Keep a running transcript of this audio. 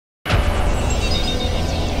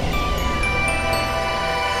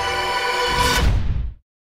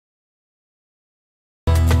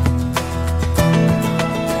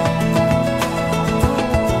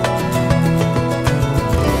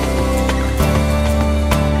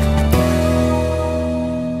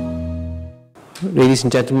ladies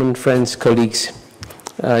and gentlemen, friends, colleagues.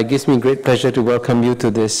 It gives me great pleasure to welcome you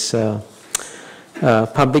to this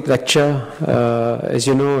public lecture. As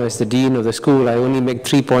you know, as the Dean of the school, I only make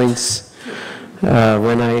 3 points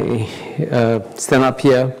when I stand up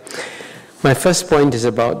here. My first point is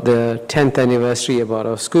about the 10th anniversary about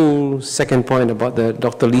our school, second point about the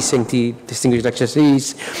Dr. Lee Seng Tee Distinguished Lecture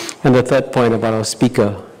Series, and the third point about our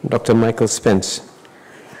speaker, Dr. Michael Spence.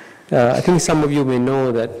 I think some of you may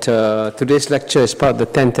know that today's lecture is part of the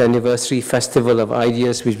 10th anniversary Festival of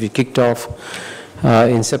Ideas, which we kicked off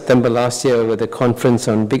in September last year with a conference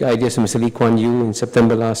on big ideas from Mr. Lee Kuan Yew in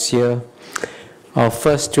September last year. Our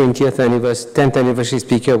first 10th anniversary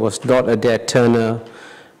speaker was Lord Adair Turner,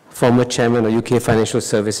 former chairman of UK Financial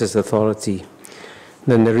Services Authority.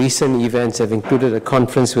 Then the recent events have included a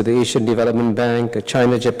conference with the Asian Development Bank, a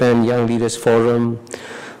China-Japan Young Leaders Forum,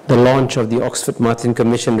 the launch of the Oxford-Martin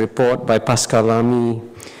Commission report by Pascal Lamy,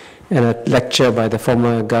 and a lecture by the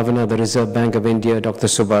former Governor of the Reserve Bank of India, Dr.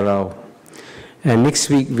 Subba Rao. And next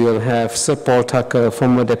week we will have Sir Paul Tucker,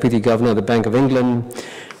 former Deputy Governor of the Bank of England,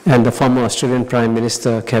 and the former Australian Prime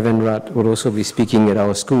Minister, Kevin Rudd, will also be speaking at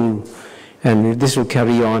our school. And this will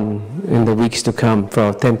carry on in the weeks to come for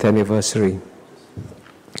our 10th anniversary.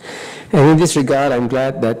 And in this regard, I'm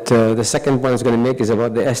glad that the second point I was going to make is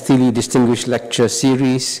about the S.T. Lee Distinguished Lecture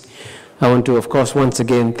Series. I want to, of course, once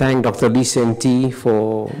again thank Dr. Lee Seng Tee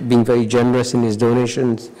for being very generous in his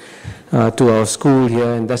donations to our school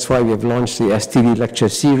here, and that's why we have launched the S.T. Lee Lecture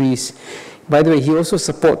Series. By the way, he also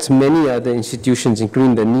supports many other institutions,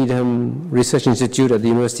 including the Needham Research Institute at the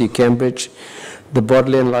University of Cambridge, the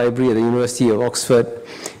Bodleian Library at the University of Oxford,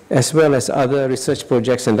 as well as other research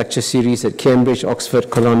projects and lecture series at Cambridge,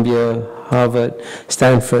 Oxford, Columbia, Harvard,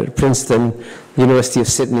 Stanford, Princeton, University of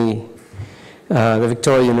Sydney, the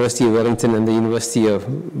Victoria University of Wellington, and the University of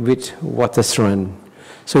Witwatersrand.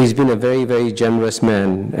 So he's been a very, very generous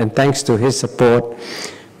man, and thanks to his support,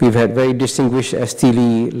 we've had very distinguished S.T.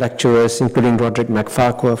 Lee lecturers, including Roderick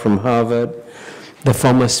MacFarquhar from Harvard, the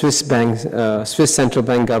former Swiss Central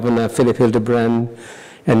Bank Governor, Philip Hildebrand,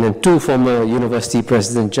 and then 2 former university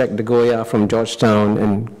presidents, Jack de Goya from Georgetown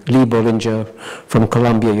and Lee Bollinger from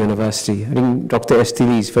Columbia University. I think Dr. S.T.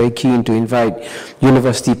 Lee is very keen to invite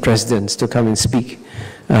university presidents to come and speak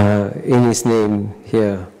in his name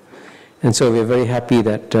here. And so we're very happy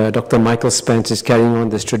that Dr. Michael Spence is carrying on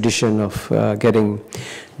this tradition of getting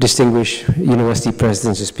distinguished university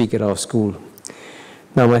presidents to speak at our school.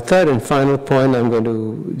 Now, my third and final point, I'm going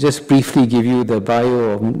to just briefly give you the bio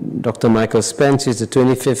of Dr. Michael Spence. He's the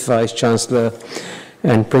 25th Vice-Chancellor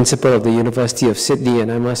and Principal of the University of Sydney,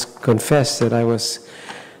 and I must confess that I'm going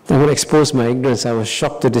to expose my ignorance. I was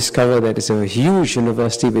shocked to discover that it's a huge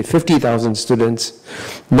university with 50,000 students,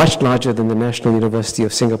 much larger than the National University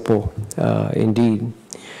of Singapore, indeed.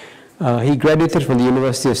 He graduated from the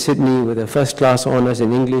University of Sydney with a first-class honors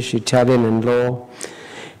in English, Italian, and law.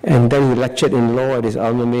 And then he lectured in law at his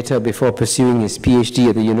alma mater before pursuing his PhD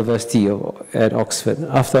at the University at Oxford.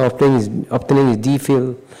 After obtaining his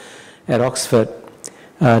DPhil at Oxford,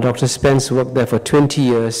 Dr. Spence worked there for 20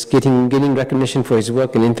 years, gaining recognition for his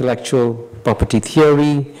work in intellectual property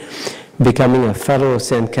theory, becoming a fellow of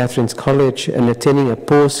St. Catherine's College, and attaining a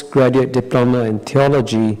postgraduate diploma in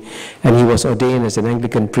theology, and he was ordained as an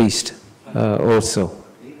Anglican priest also.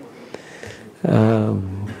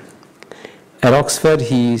 At Oxford,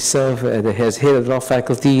 he served as head of the law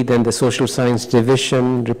faculty, then the social science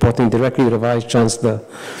division, reporting directly to the Vice-Chancellor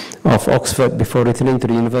of Oxford before returning to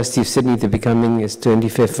the University of Sydney to becoming his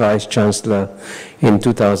 25th Vice-Chancellor in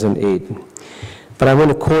 2008. But I want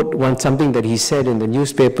to quote something that he said in the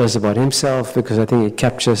newspapers about himself, because I think it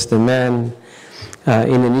captures the man.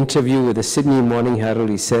 In an interview with the Sydney Morning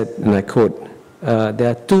Herald, he said, and I quote,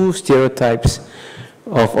 "There are 2 stereotypes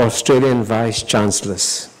of Australian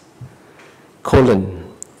Vice-Chancellors.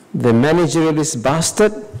 The managerialist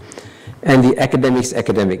bastard and the academic's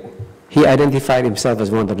academic." He identified himself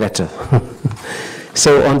as one of the latter.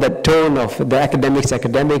 So on that tone of the academic's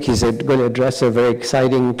academic, he's going to address a very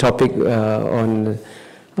exciting topic on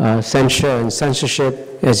censure and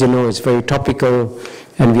censorship. As you know, it's very topical,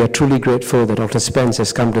 and we are truly grateful that Dr. Spence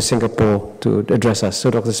has come to Singapore to address us.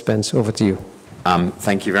 So Dr. Spence, over to you.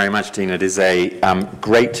 Thank you very much, Dean. It is a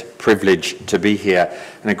great privilege to be here,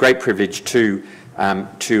 and a great privilege to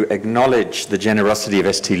acknowledge the generosity of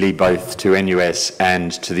S.T. Lee both to NUS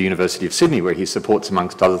and to the University of Sydney, where he supports,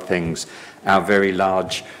 amongst other things, our very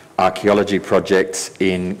large archaeology projects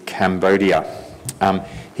in Cambodia.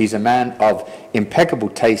 He's a man of impeccable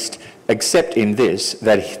taste, except in this,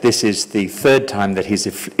 that this is the 3rd time that he's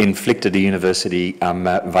inflicted a university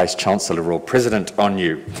Vice-Chancellor or President on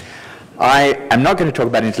you. I am not going to talk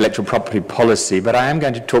about intellectual property policy, but I am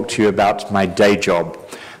going to talk to you about my day job,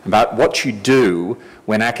 about what you do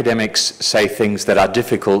when academics say things that are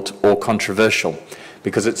difficult or controversial,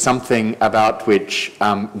 because it's something about which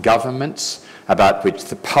governments, about which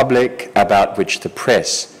the public, about which the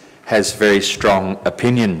press has very strong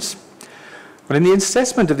opinions. Well, in the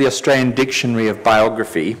assessment of the Australian Dictionary of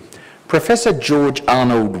Biography, Professor George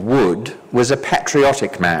Arnold Wood was a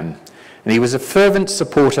patriotic man, and he was a fervent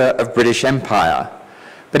supporter of British Empire,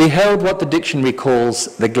 but he held what the dictionary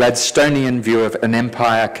calls the Gladstonian view of an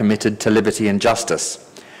empire committed to liberty and justice.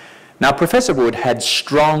 Now, Professor Wood had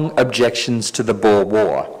strong objections to the Boer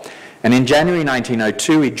War, and in January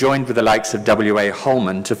 1902 he joined with the likes of W.A.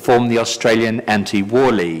 Holman to form the Australian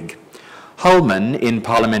Anti-War League. Holman, in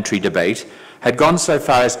parliamentary debate, had gone so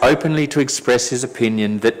far as openly to express his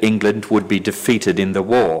opinion that England would be defeated in the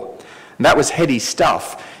war. And that was heady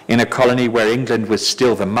stuff in a colony where England was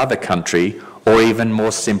still the mother country, or even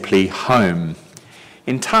more simply, home.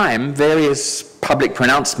 In time, various public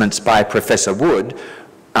pronouncements by Professor Wood,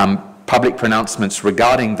 public pronouncements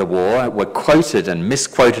regarding the war, were quoted and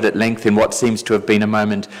misquoted at length in what seems to have been a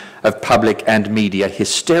moment of public and media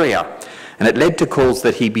hysteria. And it led to calls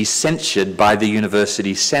that he be censured by the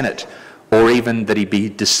University Senate, or even that he be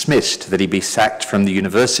dismissed, that he be sacked from the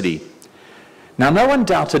university. Now, no one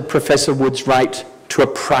doubted Professor Wood's right to a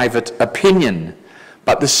private opinion,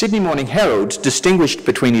 but the Sydney Morning Herald distinguished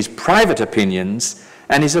between his private opinions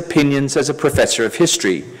and his opinions as a professor of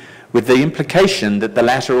history, with the implication that the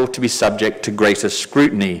latter ought to be subject to greater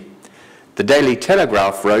scrutiny. The Daily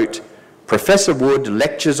Telegraph wrote, "Professor Wood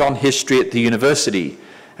lectures on history at the university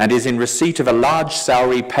and is in receipt of a large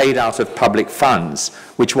salary paid out of public funds,"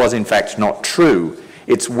 which was in fact not true.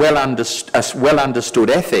 It's a well understood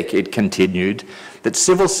ethic, it continued, that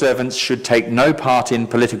civil servants should take no part in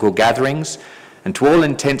political gatherings, and to all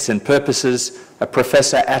intents and purposes, a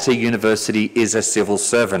professor at a university is a civil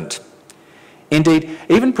servant. Indeed,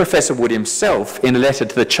 even Professor Wood himself, in a letter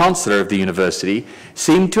to the Chancellor of the university,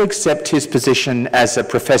 seemed to accept his position as a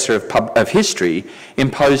professor of history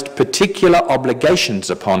imposed particular obligations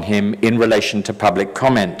upon him in relation to public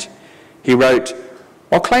comment. He wrote,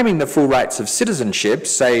 "While claiming the full rights of citizenship,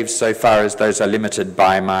 save so far as those are limited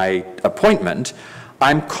by my appointment,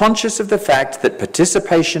 I'm conscious of the fact that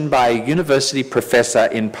participation by a university professor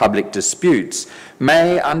in public disputes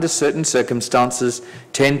may, under certain circumstances,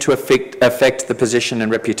 tend to affect the position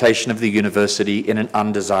and reputation of the university in an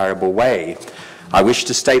undesirable way. I wish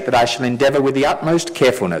to state that I shall endeavour with the utmost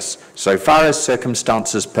carefulness, so far as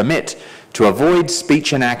circumstances permit, to avoid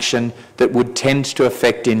speech and action that would tend to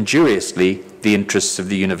affect injuriously the interests of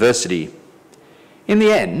the university." In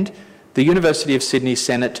the end, the University of Sydney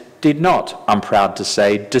Senate did not, I'm proud to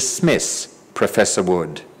say, dismiss Professor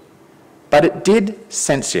Wood, but it did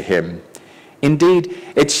censure him. Indeed,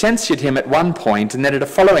 it censured him at one point, and then at a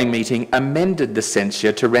following meeting amended the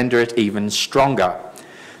censure to render it even stronger.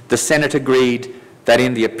 The Senate agreed that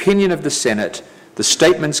in the opinion of the Senate, the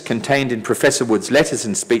statements contained in Professor Wood's letters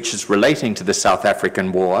and speeches relating to the South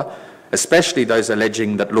African War, especially those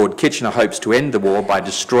alleging that Lord Kitchener hopes to end the war by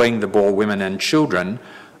destroying the Boer women and children,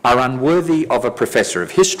 are unworthy of a professor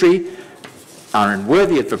of history,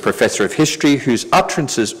 whose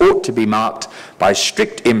utterances ought to be marked by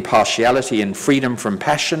strict impartiality and freedom from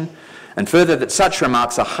passion, and further that such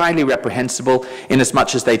remarks are highly reprehensible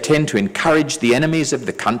inasmuch as they tend to encourage the enemies of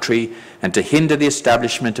the country and to hinder the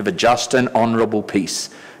establishment of a just and honourable peace,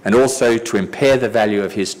 and also to impair the value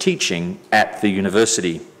of his teaching at the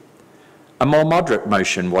university. A more moderate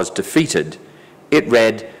motion was defeated. It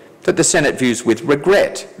read that the Senate views with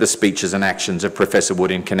regret the speeches and actions of Professor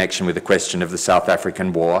Wood in connection with the question of the South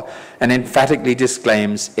African War, and emphatically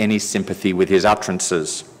disclaims any sympathy with his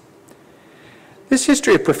utterances. This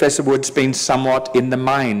history of Professor Wood's been somewhat in the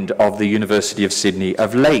mind of the University of Sydney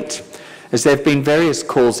of late, as there have been various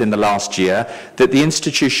calls in the last year that the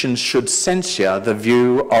institution should censure the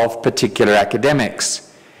view of particular academics.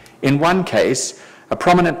 In one case, a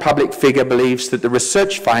prominent public figure believes that the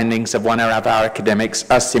research findings of one of our academics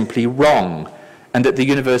are simply wrong, and that the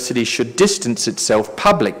university should distance itself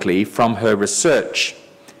publicly from her research.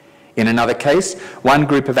 In another case, one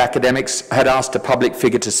group of academics had asked a public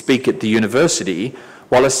figure to speak at the university,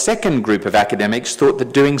 while a second group of academics thought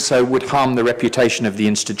that doing so would harm the reputation of the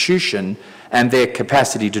institution and their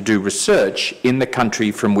capacity to do research in the country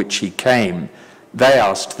from which he came. They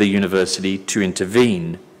asked the university to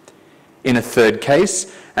intervene. In a third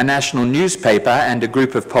case, a national newspaper and a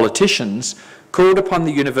group of politicians called upon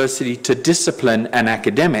the university to discipline an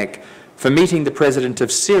academic for meeting the president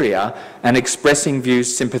of Syria and expressing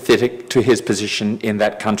views sympathetic to his position in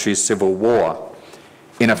that country's civil war.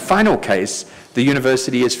 In a final case, the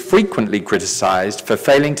university is frequently criticised for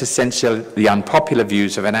failing to censor the unpopular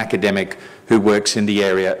views of an academic who works in the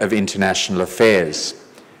area of international affairs.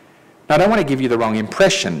 Now, I don't want to give you the wrong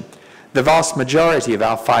impression. The vast majority of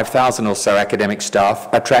our 5,000 or so academic staff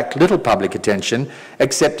attract little public attention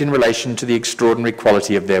except in relation to the extraordinary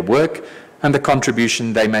quality of their work and the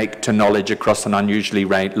contribution they make to knowledge across an unusually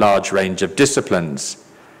large range of disciplines.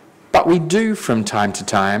 But we do, from time to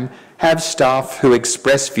time, have staff who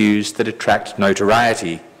express views that attract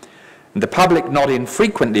notoriety. And the public not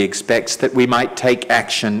infrequently expects that we might take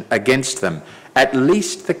action against them, at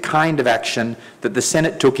least the kind of action that the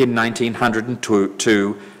Senate took in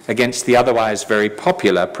 1902 against the otherwise very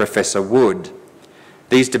popular Professor Wood.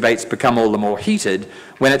 These debates become all the more heated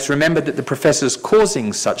when it's remembered that the professors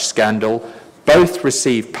causing such scandal both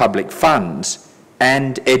receive public funds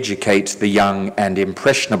and educate the young and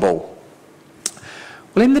impressionable.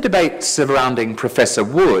 Well, in the debate surrounding Professor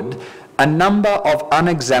Wood, a number of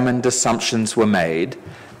unexamined assumptions were made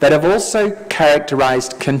that have also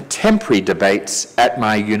characterised contemporary debates at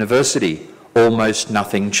my university. Almost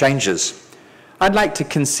nothing changes. I'd like to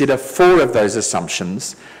consider 4 of those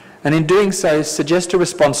assumptions, and in doing so, suggest a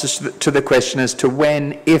response to the question as to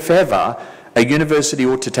when, if ever, a university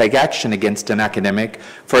ought to take action against an academic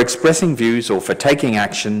for expressing views or for taking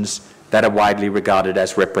actions that are widely regarded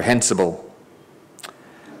as reprehensible.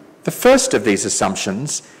 The first of these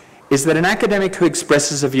assumptions is that an academic who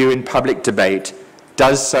expresses a view in public debate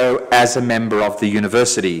does so as a member of the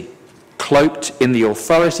university, cloaked in the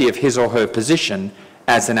authority of his or her position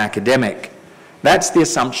as an academic. That's the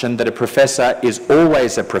assumption that a professor is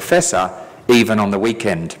always a professor, even on the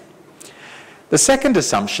weekend. The second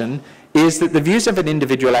assumption is that the views of an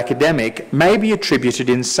individual academic may be attributed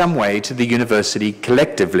in some way to the university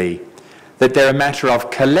collectively, that they're a matter of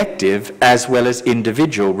collective as well as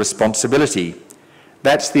individual responsibility.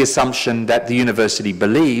 That's the assumption that the university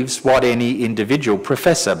believes what any individual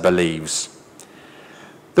professor believes.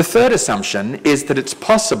 The third assumption is that it's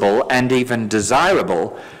possible and even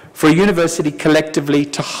desirable for a university collectively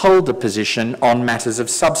to hold a position on matters of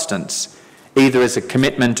substance, either as a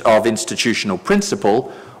commitment of institutional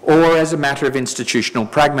principle or as a matter of institutional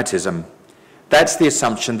pragmatism. That's the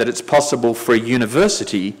assumption that it's possible for a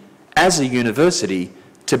university, as a university,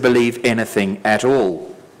 to believe anything at all.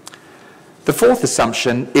 The fourth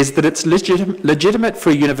assumption is that it's legitimate for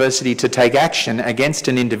a university to take action against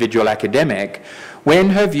an individual academic when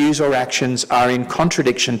her views or actions are in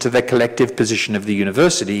contradiction to the collective position of the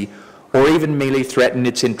university, or even merely threaten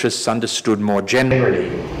its interests understood more generally.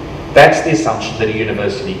 That's the assumption that a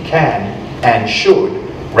university can and should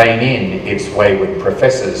rein in its wayward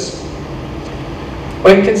professors.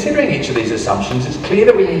 When considering each of these assumptions, it's clear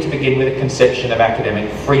that we need to begin with a conception of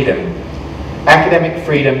academic freedom. Academic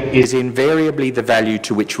freedom is invariably the value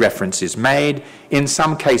to which reference is made, in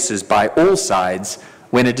some cases by all sides,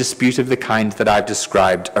 when a dispute of the kind that I've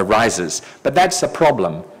described arises. But that's a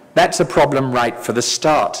problem. That's a problem right for the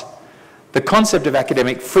start. The concept of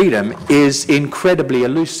academic freedom is incredibly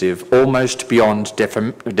elusive, almost beyond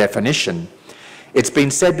definition. It's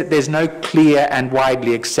been said that there's no clear and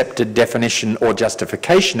widely accepted definition or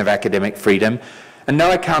justification of academic freedom, and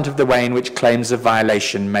no account of the way in which claims of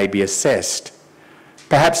violation may be assessed.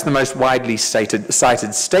 Perhaps the most widely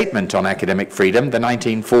cited statement on academic freedom, the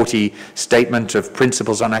 1940 Statement of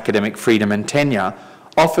Principles on Academic Freedom and Tenure,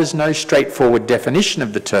 offers no straightforward definition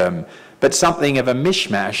of the term, but something of a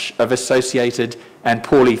mishmash of associated and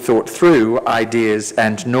poorly thought through ideas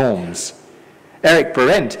and norms. Eric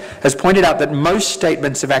Berendt has pointed out that most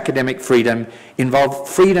statements of academic freedom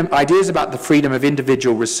involve ideas about the freedom of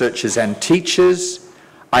individual researchers and teachers,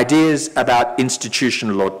 ideas about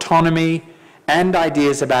institutional autonomy, and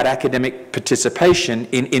ideas about academic participation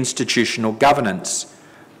in institutional governance.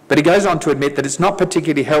 But he goes on to admit that it's not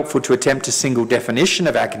particularly helpful to attempt a single definition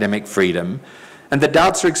of academic freedom, and the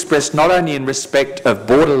doubts are expressed not only in respect of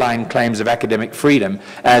borderline claims of academic freedom,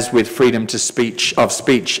 as with freedom to speech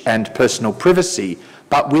and personal privacy,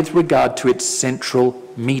 but with regard to its central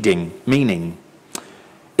meaning.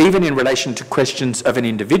 Even in relation to questions of an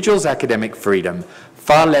individual's academic freedom,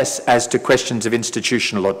 far less as to questions of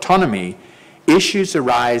institutional autonomy, issues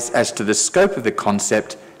arise as to the scope of the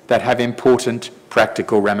concept that have important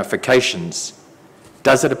practical ramifications.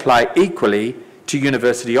 Does it apply equally to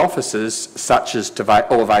university officers, such as to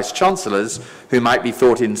vice-chancellors, who might be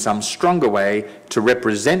thought in some stronger way to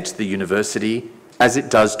represent the university, as it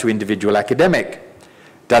does to individual academic?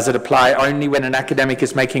 Does it apply only when an academic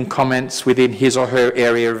is making comments within his or her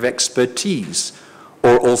area of expertise,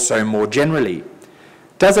 or also more generally?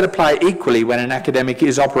 Does it apply equally when an academic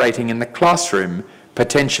is operating in the classroom,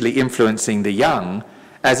 potentially influencing the young,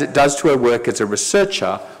 as it does to her work as a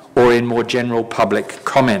researcher or in more general public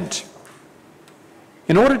comment.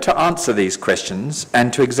 In order to answer these questions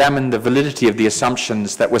and to examine the validity of the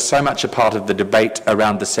assumptions that were so much a part of the debate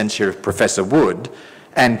around the censure of Professor Wood,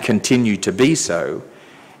 and continue to be so,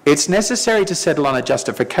 it's necessary to settle on a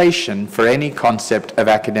justification for any concept of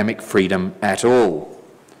academic freedom at all.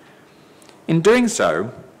 In doing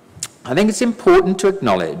so, I think it's important to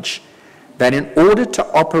acknowledge that in order to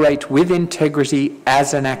operate with integrity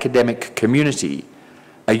as an academic community,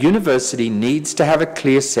 a university needs to have a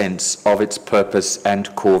clear sense of its purpose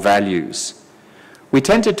and core values. We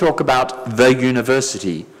tend to talk about the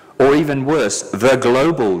university, or even worse, the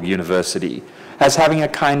global university, as having a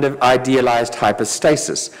kind of idealized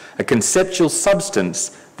hypostasis, a conceptual substance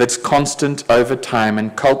that's constant over time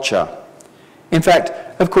and culture. In fact,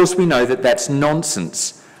 of course, we know that that's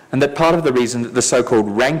nonsense, and that part of the reason that the so-called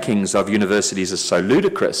rankings of universities are so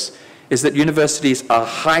ludicrous is that universities are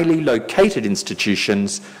highly located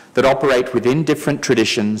institutions that operate within different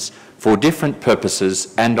traditions for different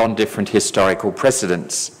purposes and on different historical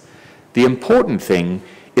precedents. The important thing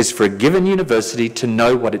is for a given university to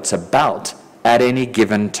know what it's about at any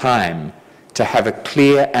given time, to have a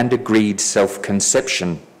clear and agreed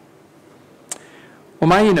self-conception. Well,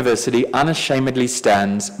 my university unashamedly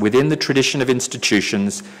stands within the tradition of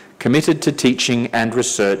institutions committed to teaching and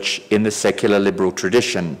research in the secular liberal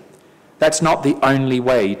tradition. That's not the only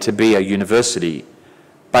way to be a university,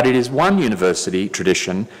 but it is one university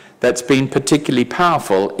tradition that's been particularly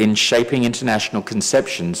powerful in shaping international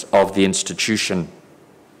conceptions of the institution.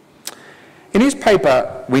 In his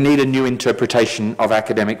paper, We Need a New Interpretation of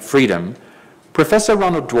Academic Freedom, Professor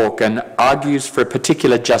Ronald Dworkin argues for a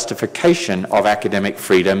particular justification of academic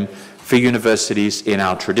freedom for universities in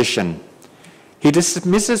our tradition. He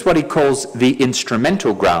dismisses what he calls the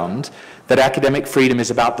instrumental ground, that academic freedom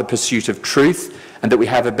is about the pursuit of truth and that we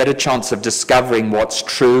have a better chance of discovering what's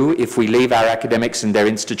true if we leave our academics and their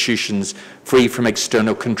institutions free from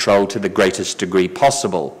external control to the greatest degree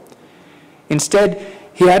possible. Instead,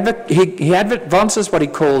 he advances what he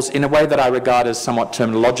calls, in a way that I regard as somewhat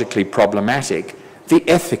terminologically problematic, the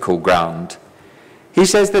ethical ground. He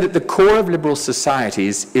says that at the core of liberal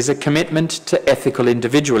societies is a commitment to ethical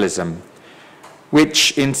individualism,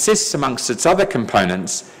 which insists amongst its other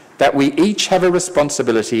components that we each have a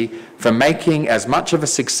responsibility for making as much of a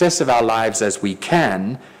success of our lives as we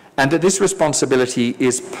can, and that this responsibility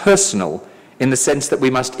is personal, in the sense that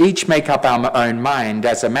we must each make up our own mind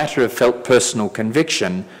as a matter of felt personal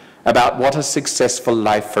conviction about what a successful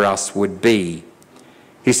life for us would be.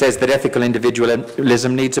 He says that ethical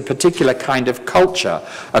individualism needs a particular kind of culture,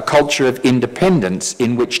 a culture of independence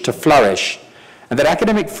in which to flourish, and that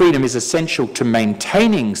academic freedom is essential to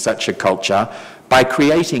maintaining such a culture by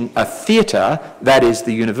creating a theatre, that is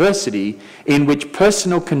the university, in which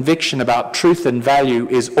personal conviction about truth and value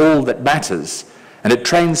is all that matters, and it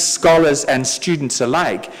trains scholars and students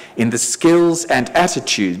alike in the skills and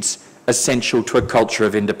attitudes essential to a culture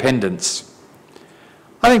of independence.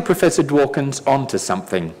 I think Professor Dworkin's onto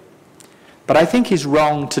something, but I think he's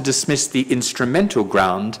wrong to dismiss the instrumental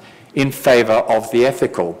ground in favour of the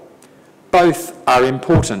ethical. Both are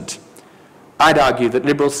important. I'd argue that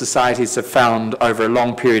liberal societies have found, over a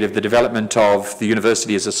long period of the development of the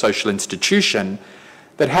university as a social institution,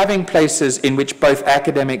 that having places in which both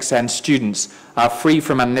academics and students are free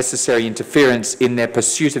from unnecessary interference in their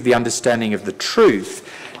pursuit of the understanding of the truth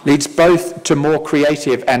leads both to more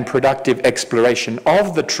creative and productive exploration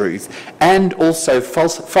of the truth, and also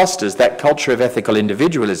fosters that culture of ethical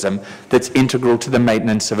individualism that's integral to the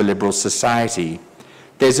maintenance of a liberal society.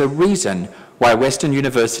 There's a reason why Western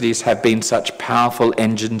universities have been such powerful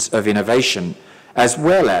engines of innovation, as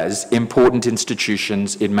well as important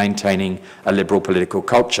institutions in maintaining a liberal political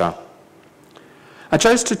culture. I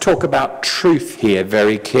chose to talk about truth here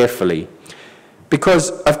very carefully,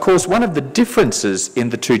 because, of course, one of the differences in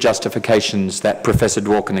the two justifications that Professor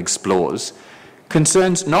Dworkin explores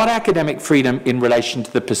concerns not academic freedom in relation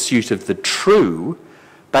to the pursuit of the true,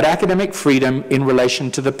 but academic freedom in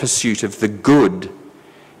relation to the pursuit of the good.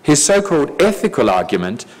 His so-called ethical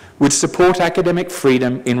argument would support academic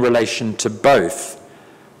freedom in relation to both,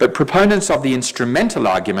 but proponents of the instrumental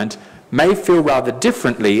argument may feel rather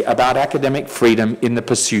differently about academic freedom in the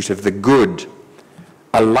pursuit of the good.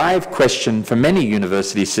 A live question for many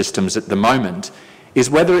university systems at the moment is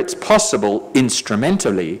whether it's possible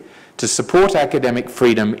instrumentally to support academic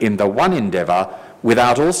freedom in the one endeavour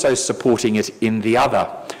without also supporting it in the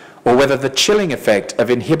other, or whether the chilling effect of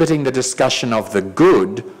inhibiting the discussion of the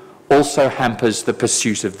good also hampers the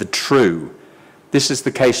pursuit of the true. This is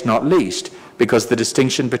the case not least because the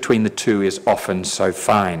distinction between the two is often so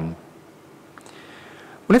fine.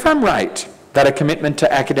 Well, if I'm right that a commitment to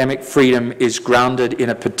academic freedom is grounded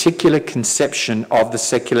in a particular conception of the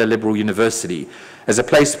secular liberal university as a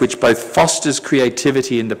place which both fosters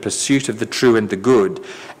creativity in the pursuit of the true and the good,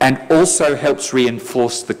 and also helps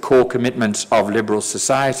reinforce the core commitments of liberal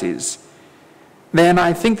societies, then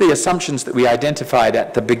I think the assumptions that we identified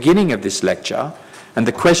at the beginning of this lecture and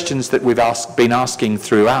the questions that we've been asking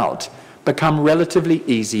throughout become relatively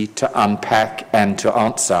easy to unpack and to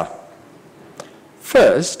answer.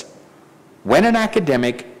 First, when an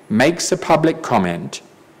academic makes a public comment,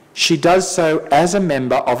 she does so as a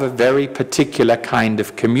member of a very particular kind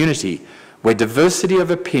of community where diversity of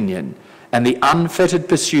opinion and the unfettered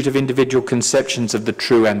pursuit of individual conceptions of the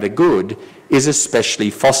true and the good is especially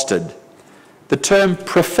fostered. The term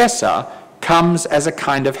professor comes as a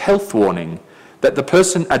kind of health warning that the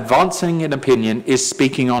person advancing an opinion is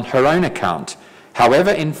speaking on her own account,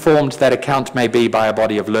 however informed that account may be by a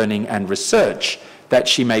body of learning and research that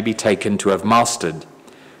she may be taken to have mastered.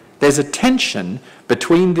 There's a tension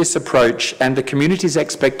between this approach and the community's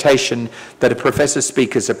expectation that a professor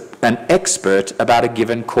speak as an expert about a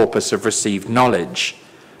given corpus of received knowledge.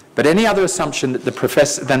 But any other assumption that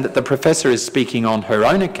the professor is speaking on her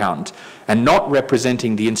own account and not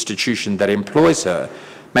representing the institution that employs her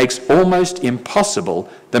makes almost impossible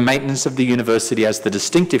the maintenance of the university as the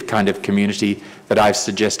distinctive kind of community that I've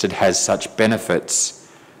suggested has such benefits.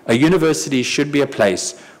 A university should be a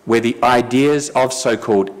place where the ideas of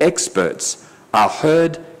so-called experts are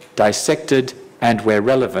heard, dissected, and where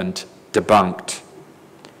relevant, debunked.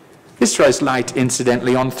 This throws light,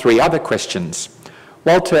 incidentally, on three other questions.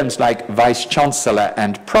 While terms like Vice-Chancellor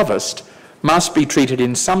and Provost must be treated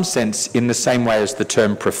in some sense in the same way as the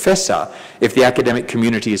term professor if the academic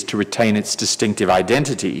community is to retain its distinctive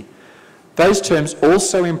identity, those terms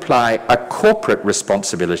also imply a corporate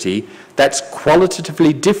responsibility that's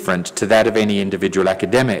qualitatively different to that of any individual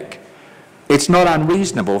academic. It's not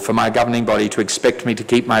unreasonable for my governing body to expect me to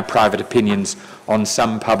keep my private opinions on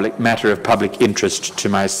some public matter of public interest to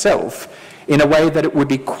myself, in a way that it would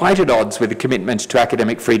be quite at odds with the commitment to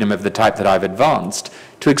academic freedom of the type that I've advanced,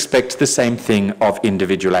 to expect the same thing of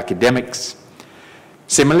individual academics.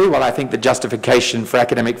 Similarly, while I think the justification for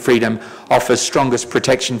academic freedom offers strongest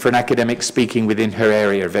protection for an academic speaking within her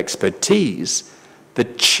area of expertise, the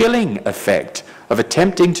chilling effect of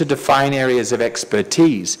attempting to define areas of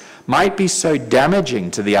expertise might be so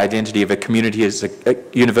damaging to the identity of a community as a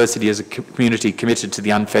university as a community committed to the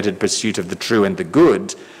unfettered pursuit of the true and the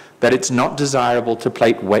good, that it's not desirable to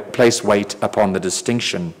place weight upon the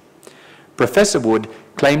distinction. Professor Wood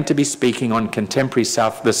claimed to be speaking on the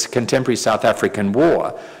contemporary South African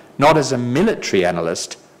War, not as a military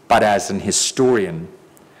analyst, but as an historian.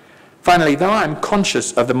 Finally, though I'm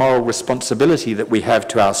conscious of the moral responsibility that we have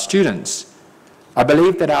to our students, I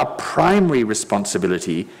believe that our primary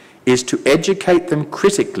responsibility is to educate them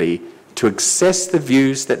critically to assess the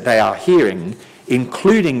views that they are hearing,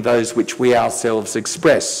 including those which we ourselves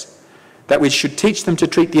express, that we should teach them to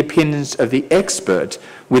treat the opinions of the expert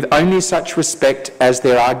with only such respect as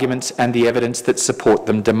their arguments and the evidence that support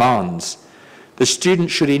them demands. The student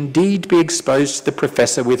should indeed be exposed to the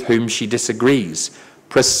professor with whom she disagrees,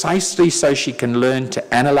 precisely so she can learn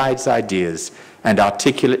to analyze ideas and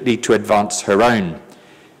articulately to advance her own.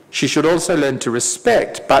 She should also learn to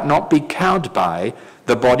respect, but not be cowed by,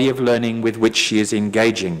 the body of learning with which she is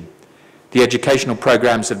engaging. The educational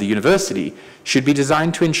programs of the university should be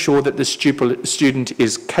designed to ensure that the student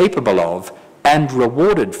is capable of and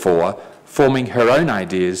rewarded for forming her own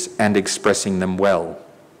ideas and expressing them well.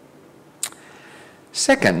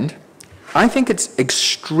 Second, I think it's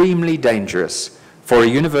extremely dangerous for a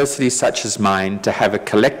university such as mine to have a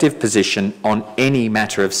collective position on any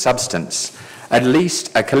matter of substance, at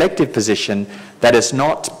least a collective position that has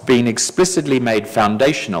not been explicitly made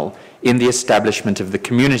foundational in the establishment of the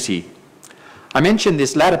community. I mention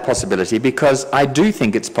this latter possibility because I do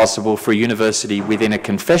think it's possible for a university within a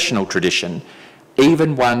confessional tradition,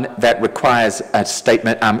 even one that requires a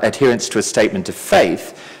adherence to a statement of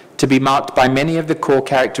faith, to be marked by many of the core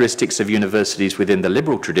characteristics of universities within the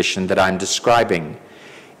liberal tradition that I'm describing.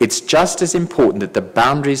 It's just as important that the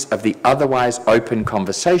boundaries of the otherwise open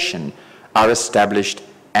conversation are established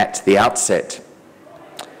at the outset.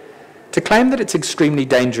 To claim that it's extremely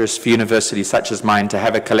dangerous for universities such as mine to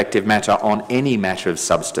have a collective matter on any matter of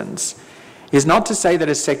substance is not to say that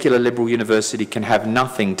a secular liberal university can have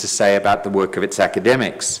nothing to say about the work of its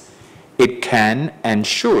academics. It can and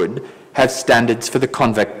should have standards for the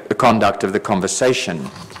conduct of the conversation.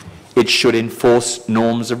 It should enforce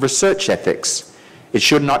norms of research ethics. It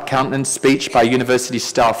should not countenance speech by university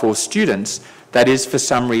staff or students that is for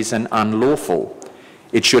some reason unlawful.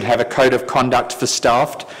 It should have a code of conduct for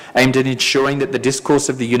staff aimed at ensuring that the discourse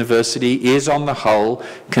of the university is, on the whole,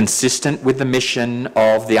 consistent with the mission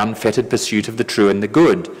of the unfettered pursuit of the true and the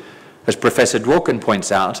good. As Professor Dworkin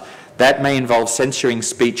points out, that may involve censoring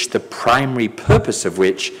speech the primary purpose of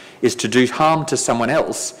which is to do harm to someone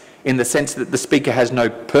else, in the sense that the speaker has no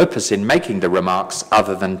purpose in making the remarks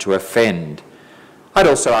other than to offend. I'd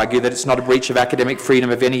also argue that it's not a breach of academic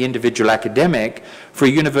freedom of any individual academic for a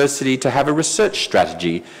university to have a research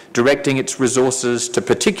strategy directing its resources to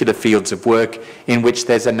particular fields of work in which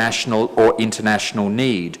there's a national or international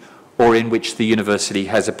need, or in which the university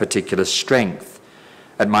has a particular strength.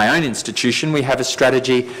 At my own institution, we have a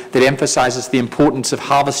strategy that emphasises the importance of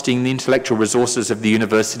harvesting the intellectual resources of the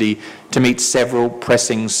university to meet several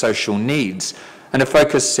pressing social needs, and to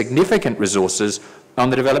focus significant resources on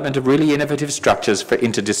the development of really innovative structures for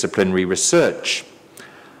interdisciplinary research.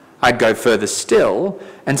 I'd go further still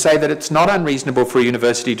and say that it's not unreasonable for a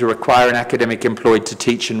university to require an academic employed to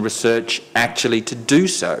teach and research actually to do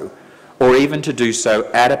so, or even to do so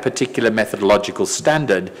at a particular methodological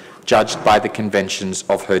standard judged by the conventions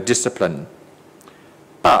of her discipline.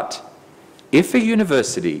 But if a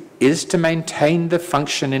university is to maintain the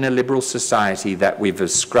function in a liberal society that we've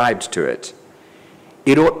ascribed to it,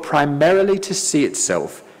 it ought primarily to see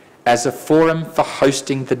itself as a forum for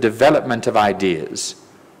hosting the development of ideas,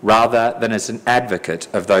 rather than as an advocate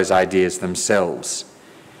of those ideas themselves.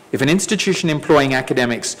 If an institution employing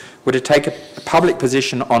academics were to take a public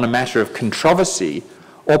position on a matter of controversy,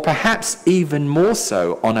 or perhaps even more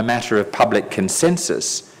so on a matter of public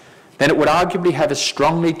consensus, then it would arguably have a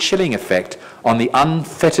strongly chilling effect on the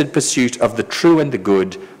unfettered pursuit of the true and the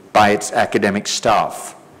good by its academic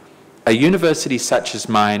staff. A university such as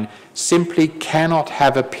mine simply cannot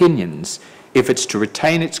have opinions if it's to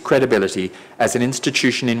retain its credibility as an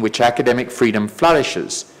institution in which academic freedom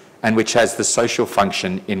flourishes and which has the social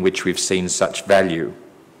function in which we've seen such value.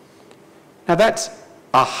 Now that's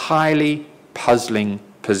a highly puzzling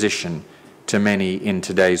position to many in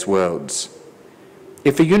today's worlds.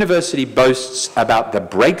 If a university boasts about the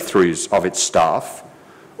breakthroughs of its staff,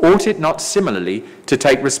 ought it not similarly to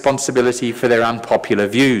take responsibility for their unpopular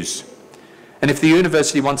views? And if the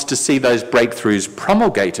university wants to see those breakthroughs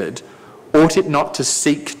promulgated, ought it not to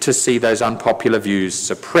seek to see those unpopular views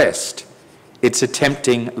suppressed? It's a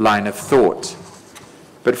tempting line of thought.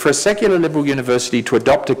 But for a secular liberal university to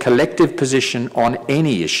adopt a collective position on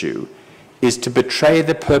any issue is to betray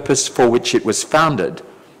the purpose for which it was founded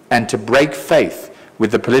and to break faith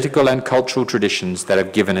with the political and cultural traditions that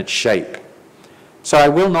have given it shape. So I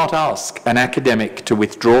will not ask an academic to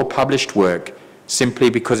withdraw published work simply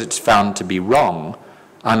because it's found to be wrong,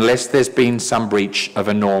 unless there's been some breach of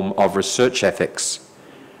a norm of research ethics.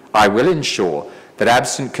 I will ensure that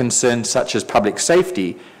absent concerns such as public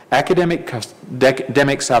safety,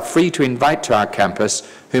 academics are free to invite to our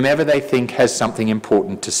campus whomever they think has something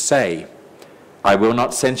important to say. I will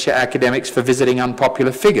not censure academics for visiting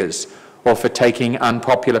unpopular figures or for taking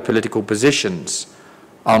unpopular political positions.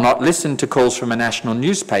 I'll not listen to calls from a national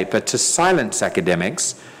newspaper to silence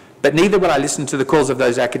academics, but neither will I listen to the calls of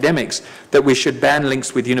those academics that we should ban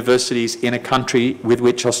links with universities in a country with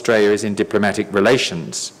which Australia is in diplomatic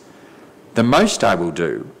relations. The most that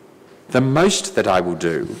I will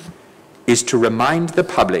do, is to remind the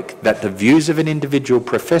public that the views of an individual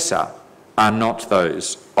professor are not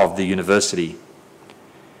those of the university.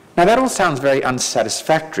 Now that all sounds very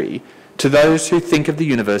unsatisfactory to those who think of the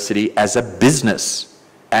university as a business,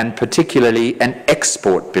 and particularly an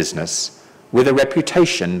export business, with a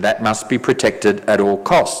reputation that must be protected at all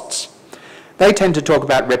costs. They tend to talk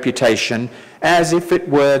about reputation as if it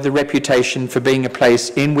were the reputation for being a place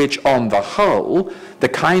in which, on the whole, the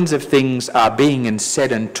kinds of things are being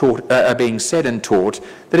said and taught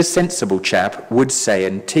that a sensible chap would say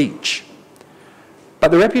and teach.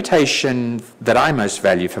 But the reputation that I most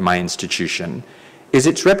value for my institution is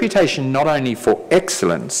its reputation not only for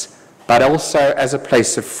excellence, but also as a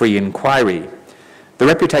place of free inquiry. The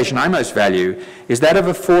reputation I most value is that of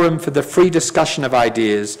a forum for the free discussion of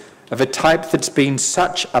ideas of a type that's been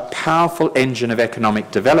such a powerful engine of economic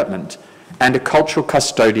development and a cultural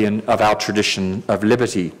custodian of our tradition of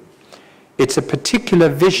liberty. It's a particular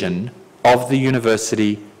vision of the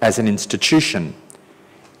university as an institution.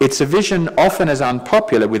 It's a vision often as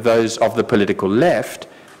unpopular with those of the political left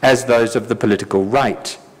as those of the political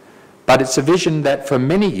right. But it's a vision that for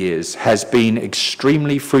many years has been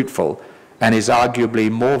extremely fruitful and is arguably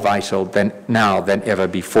more vital now than ever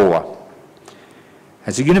before.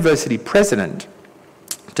 As a university president,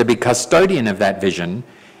 to be custodian of that vision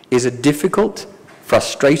is a difficult,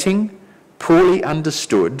 frustrating, poorly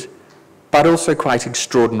understood, but also quite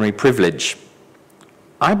extraordinary privilege.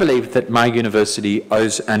 I believe that my university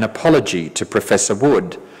owes an apology to Professor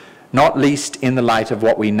Wood, not least in the light of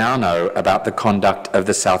what we now know about the conduct of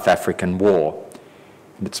the South African War.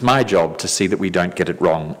 And it's my job to see that we don't get it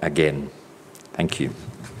wrong again. Thank you.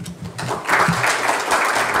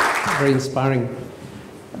 Very inspiring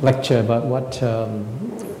lecture about what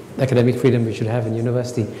academic freedom we should have in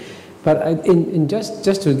university. But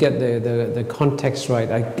just to get the context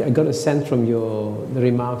right, I got a sense from the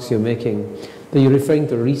remarks you're making that you're referring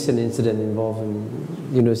to a recent incident involving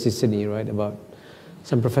University of Sydney, right, about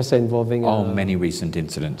some professor involving... many recent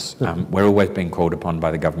incidents. We're always being called upon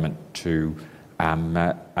by the government to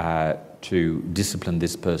discipline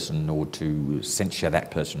this person or to censure that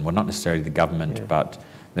person. Well, not necessarily the government, but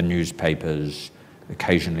the newspapers,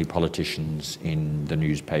 occasionally politicians in the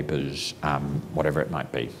newspapers, whatever it might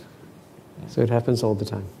be. So it happens all the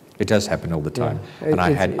time. It does happen all the time. Yeah.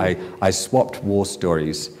 And I swapped war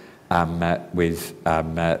stories with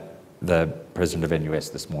the president of NUS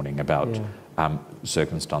this morning about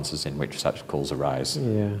circumstances in which such calls arise.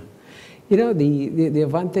 Yeah. You know, the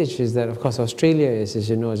advantage is that, of course, Australia is, as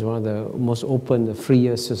you know, is one of the most open, the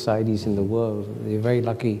freer societies in the world. They're very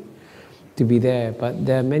lucky to be there. But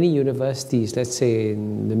there are many universities, let's say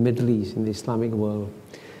in the Middle East, in the Islamic world,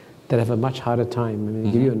 that have a much harder time. I mean,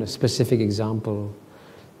 to give you a specific example,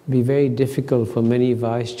 it would be very difficult for many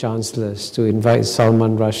vice-chancellors to invite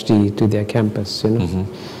Salman Rushdie to their campus, you know,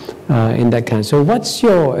 in that kind. So what's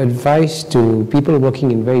your advice to people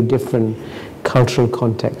working in very different cultural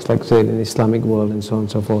contexts, like say in the Islamic world and so on and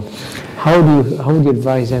so forth? How would you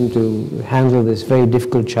advise them to handle this very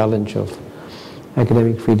difficult challenge of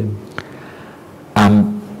academic freedom?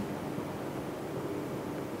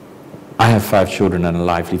 I have 5 children and a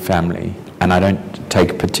lively family, and I don't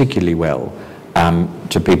take particularly well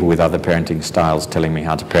to people with other parenting styles telling me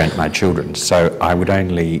how to parent my children. So I would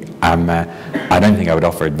only, I don't think I would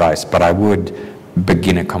offer advice, but I would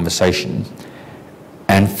begin a conversation.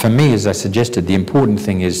 And for me, as I suggested, the important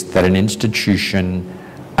thing is that an institution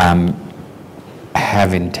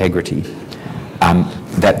have integrity,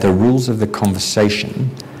 that the rules of the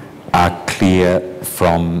conversation are clear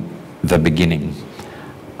from the beginning.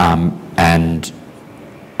 And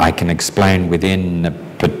I can explain within the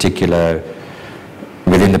particular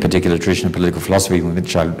tradition of political philosophy in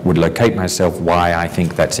which I would locate myself why I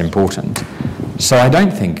think that's important. So I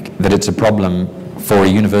don't think that it's a problem for a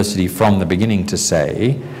university from the beginning to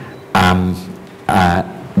say,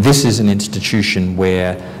 this is an institution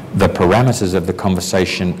where the parameters of the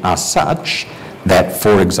conversation are such that,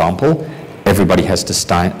 for example, everybody has to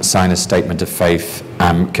sign a statement of faith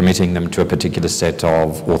committing them to a particular set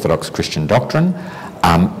of Orthodox Christian doctrine,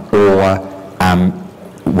 or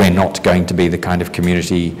we're not going to be the kind of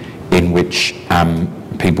community in which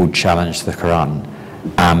people challenge the Quran.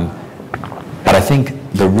 But I think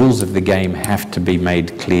the rules of the game have to be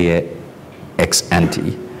made clear ex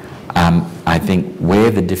ante. I think where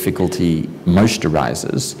the difficulty most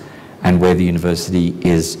arises and where the university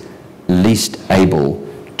is least able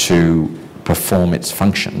to perform its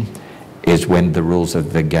function is when the rules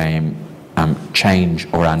of the game change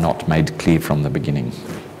or are not made clear from the beginning.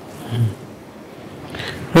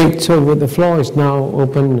 Great, so the floor is now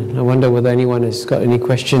open. I wonder whether anyone has got any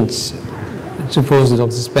questions. I suppose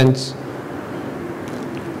Dr. Spence.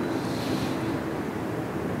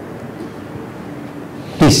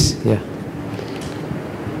 Please, yeah.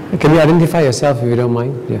 Can you identify yourself if you don't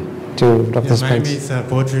mind? Yeah, to Dr. Spence. My name is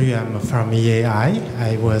Bodri. I'm from EAI.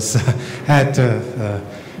 I was at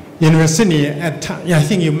university at I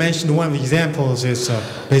think you mentioned one of the examples is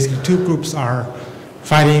basically 2 groups are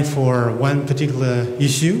fighting for one particular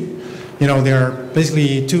issue. You know, there are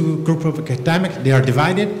basically 2 groups of academics. They are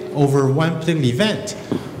divided over one particular event.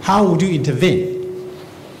 How would you intervene?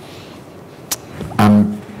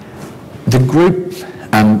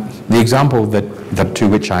 The example to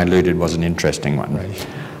which I alluded was an interesting one. Right.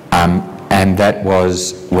 And that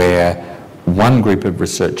was where one group of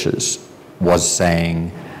researchers was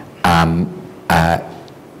saying, one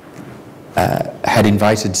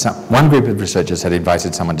group of researchers had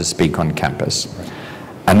invited someone to speak on campus. Right.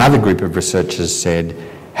 Another group of researchers said,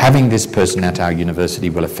 having this person at our university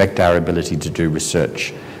will affect our ability to do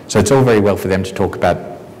research. So it's all very well for them to talk about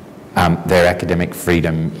their academic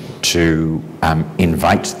freedom to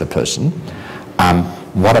invite the person.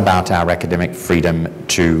 What about our academic freedom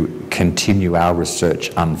to continue our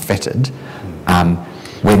research unfettered,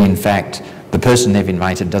 when in fact the person they've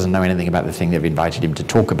invited doesn't know anything about the thing they've invited him to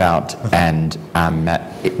talk about, and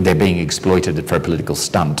they're being exploited for a political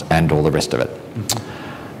stunt and all the rest of it.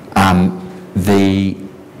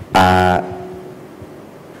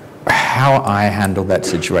 how I handled that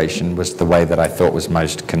situation was the way that I thought was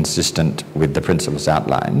most consistent with the principles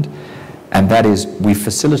outlined, and that is we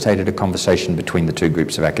facilitated a conversation between the two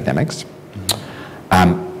groups of academics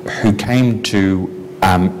who came to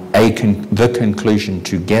the conclusion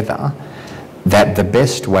together that the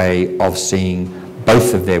best way of seeing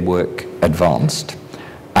both of their work advanced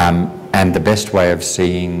and the best way of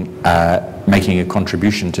seeing, making a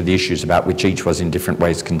contribution to the issues about which each was in different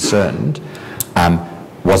ways concerned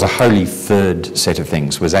was a wholly third set of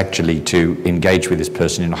things, was actually to engage with this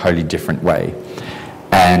person in a wholly different way.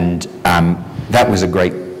 And that was a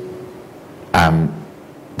great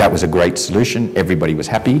solution. Everybody was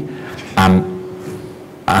happy.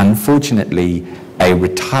 Unfortunately, a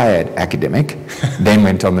retired academic then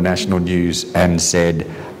went on the national news and said,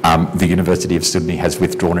 the University of Sydney has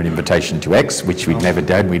withdrawn an invitation to X, which we'd never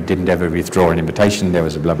done. We didn't ever withdraw an invitation. There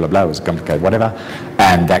was a blah, blah, blah. It was complicated, whatever.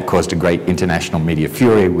 And that caused a great international media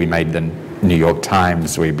fury. We made the New York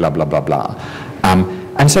Times. We blah, blah, blah, blah.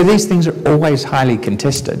 And so these things are always highly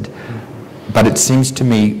contested. But it seems to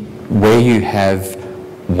me where you have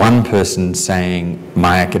one person saying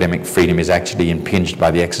my academic freedom is actually impinged by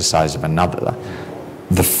the exercise of another,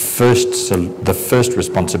 the first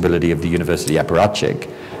responsibility of the university apparatchik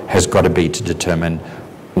has got to be to determine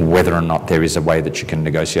whether or not there is a way that you can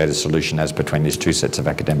negotiate a solution as between these two sets of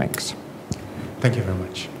academics. Thank you very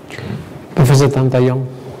much. Professor Tan Tae-yong.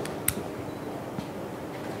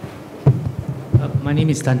 My name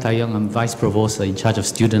is Tan Tae-yong. I'm Vice Provost in charge of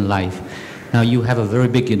student life. Now, you have a very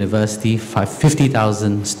big university,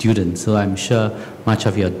 50,000 students, so I'm sure much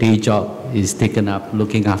of your day job is taken up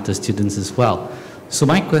looking after students as well. So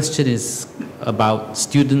my question is about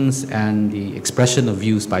students and the expression of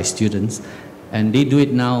views by students, and they do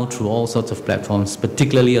it now through all sorts of platforms,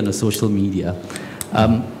 particularly on the social media.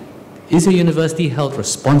 Is a university held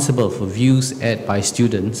responsible for views aired by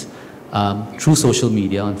students through social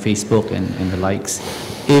media on Facebook and the likes,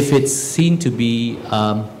 if it's seen to be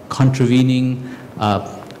contravening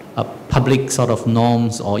public sort of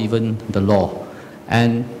norms or even the law?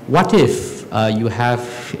 And what if you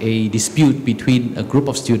have a dispute between a group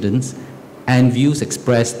of students and views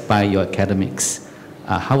expressed by your academics?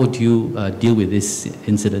 How would you deal with this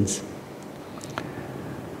incidents?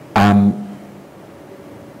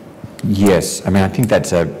 Yes, I mean, I think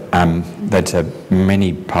that's a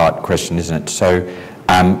many-part question, isn't it? So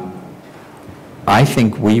I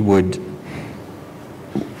think we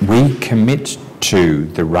commit to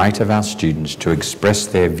the right of our students to express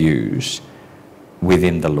their views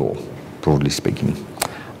within the law, broadly speaking.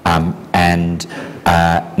 Now,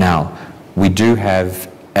 we do have,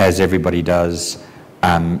 as everybody does,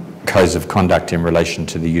 codes of conduct in relation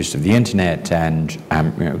to the use of the internet and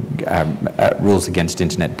rules against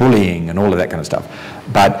internet bullying and all of that kind of stuff.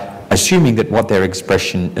 But assuming that what they're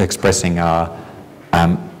expressing are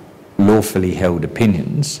lawfully held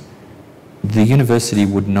opinions, the university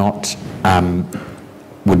would not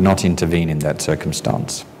intervene in that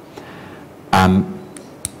circumstance.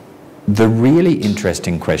 The really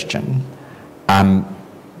interesting question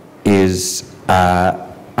is,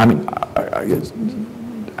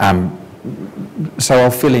 so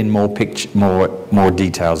I'll fill in more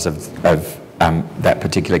details of that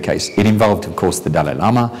particular case. It involved, of course, the Dalai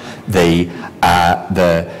Lama,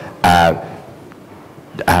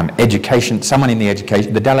 education. Someone in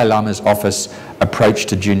the Dalai Lama's office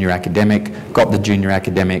approached a junior academic, got the junior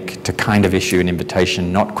academic to kind of issue an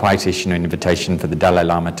invitation, not quite issue an invitation for the Dalai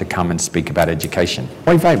Lama to come and speak about education.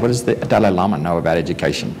 Wait, what does the Dalai Lama know about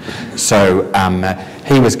education? So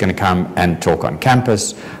he was going to come and talk on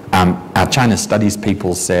campus. Our China Studies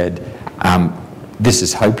people said, this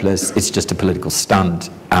is hopeless, it's just a political stunt.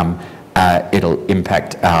 It'll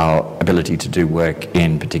impact our ability to do work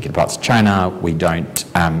in particular parts of China. We don't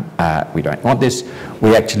want this.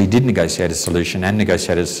 We actually did negotiate a solution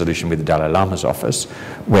with the Dalai Lama's office,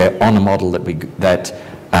 where on a model that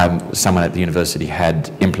someone at the university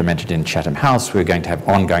had implemented in Chatham House, we were going to have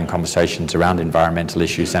ongoing conversations around environmental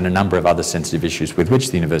issues and a number of other sensitive issues with which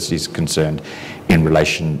the university is concerned in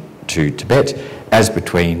relation to Tibet, as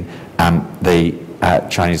between the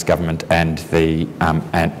Chinese government and the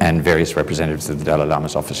various representatives of the Dalai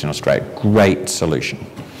Lama's office in Australia. Great solution.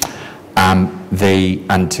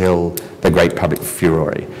 Until the great public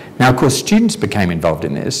furore. Now, of course, students became involved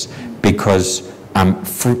in this because I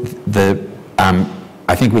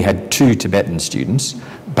think we had 2 Tibetan students,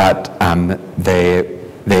 but there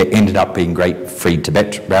ended up being great Free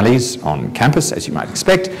Tibet rallies on campus, as you might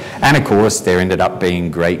expect, and of course there ended up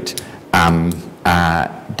being great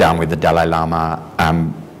down with the Dalai Lama,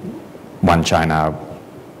 One China,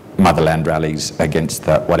 motherland rallies against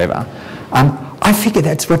the whatever. I figure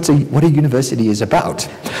that's what a university is about.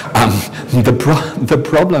 The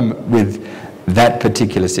problem with that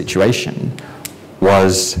particular situation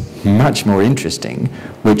was much more interesting,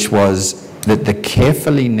 which was that the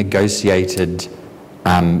carefully negotiated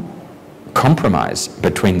compromise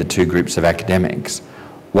between the two groups of academics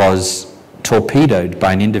was torpedoed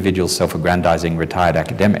by an individual self-aggrandizing retired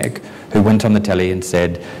academic who went on the telly and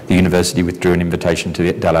said the university withdrew an invitation to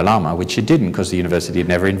the Dalai Lama, which it didn't because the university had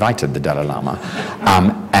never invited the Dalai Lama.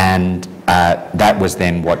 That was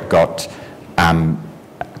then what got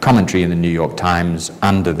commentary in the New York Times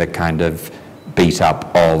under the kind of beat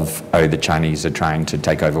up of, oh, the Chinese are trying to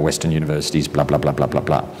take over Western universities, blah, blah, blah, blah, blah,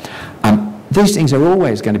 blah. These things are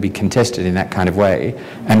always going to be contested in that kind of way,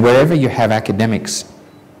 and wherever you have academics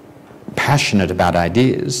passionate about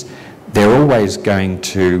ideas, they're always going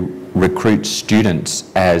to recruit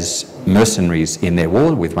students as mercenaries in their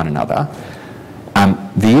war with one another.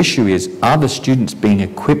 The issue is, are the students being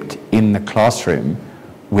equipped in the classroom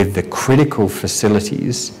with the critical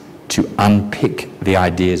facilities to unpick the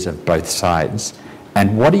ideas of both sides?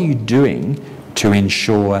 And what are you doing to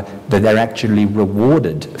ensure that they're actually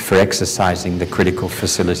rewarded for exercising the critical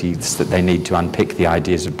facilities that they need to unpick the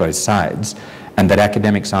ideas of both sides, and that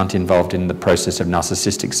academics aren't involved in the process of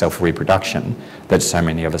narcissistic self-reproduction that so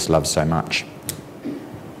many of us love so much?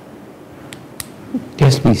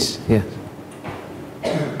 Yes, please. Yeah.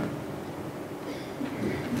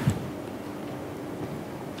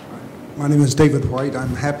 My name is David White.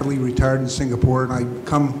 I'm happily retired in Singapore, and I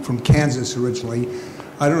come from Kansas originally.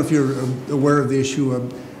 I don't know if you're aware of the issue.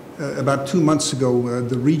 About 2 months ago,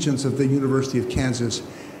 the regents of the University of Kansas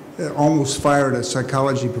almost fired a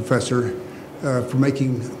psychology professor for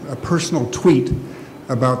making a personal tweet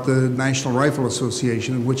about the National Rifle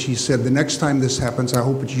Association, in which he said, the next time this happens, I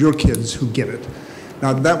hope it's your kids who get it.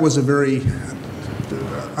 Now, that was a very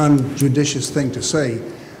unjudicious thing to say,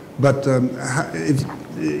 but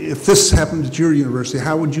if this happened at your university,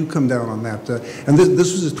 how would you come down on that? And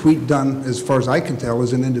this was a tweet done, as far as I can tell,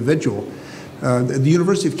 as an individual. The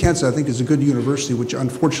University of Kansas, I think, is a good university, which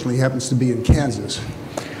unfortunately happens to be in Kansas.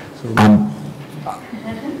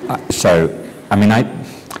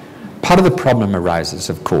 Part of the problem arises,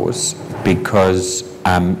 of course, because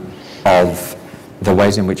of the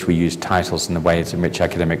ways in which we use titles and the ways in which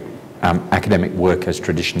academic work has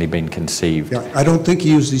traditionally been conceived. Yeah, I don't think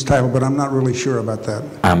he used these titles, but I'm not really sure about that.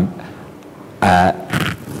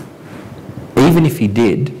 Even if he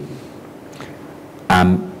did,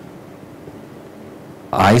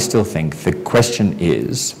 I still think the question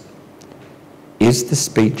is the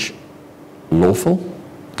speech lawful?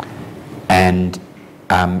 And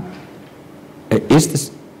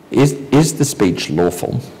is the speech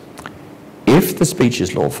lawful? If the speech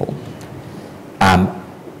is lawful,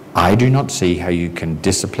 I do not see how you can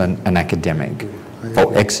discipline an academic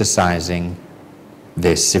for exercising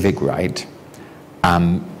their civic right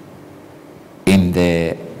in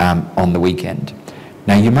their, on the weekend.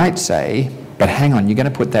 Now, you might say, but hang on, you're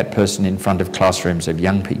going to put that person in front of classrooms of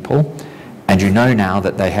young people, and you know now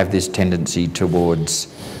that they have this tendency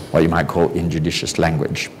towards what you might call injudicious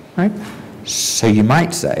language, right? So you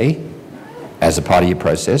might say, as a part of your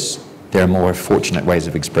process, there are more fortunate ways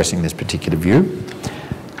of expressing this particular view.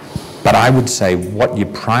 But I would say what your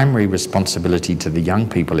primary responsibility to the young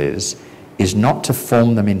people is not to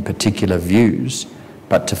form them in particular views,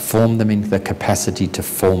 but to form them in the capacity to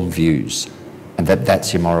form views. And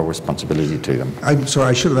that's your moral responsibility to them. I'm sorry,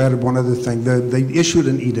 I should have added one other thing. They issued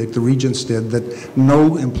an edict, the regents did, that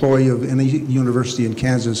no employee of any university in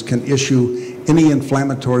Kansas can issue any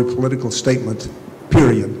inflammatory political statement,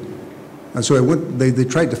 period. And so they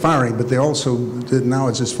tried to fire him, but they also did, now,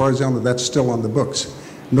 as far as I know, that's still on the books.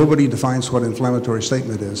 Nobody defines what inflammatory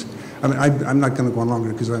statement is. I mean, I'm not going to go on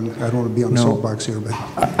longer because I don't want to be on the soapbox here. But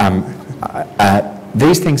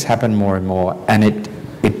these things happen more and more, and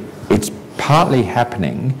it's partly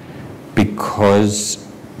happening because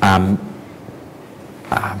I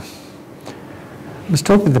was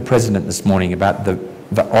talking with the president this morning about the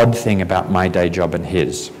odd thing about my day job and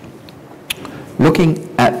his. Looking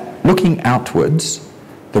outwards,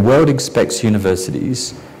 the world expects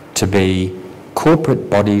universities to be corporate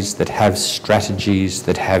bodies that have strategies,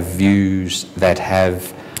 that have views, that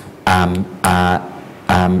have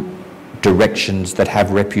directions, that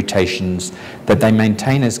have reputations, that they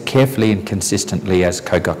maintain as carefully and consistently as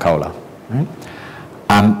Coca-Cola. Right?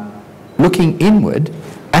 Looking inward,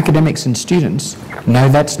 academics and students know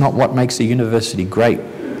that's not what makes a university great.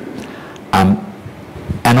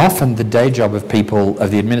 And often the day job of people,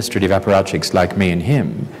 of the administrative apparatchiks like me and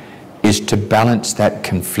him, is to balance that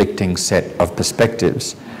conflicting set of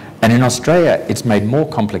perspectives. And in Australia, it's made more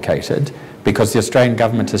complicated because the Australian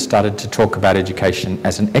government has started to talk about education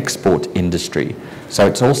as an export industry. So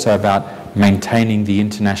it's also about maintaining the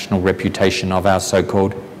international reputation of our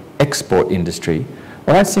so-called export industry.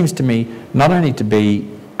 Well, that seems to me not only to be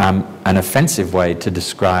an offensive way to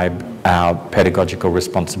describe our pedagogical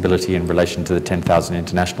responsibility in relation to the 10,000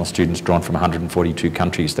 international students drawn from 142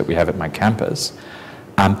 countries that we have at my campus,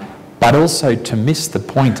 but also to miss the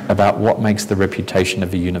point about what makes the reputation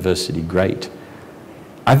of a university great.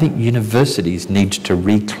 I think universities need to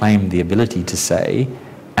reclaim the ability to say,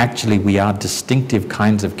 actually, we are distinctive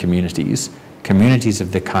kinds of communities, communities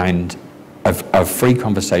of the kind of free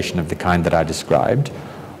conversation of the kind that I described.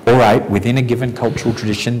 All right, within a given cultural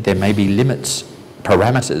tradition, there may be limits,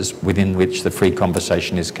 parameters within which the free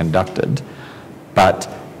conversation is conducted, but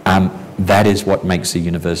that is what makes a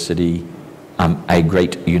university a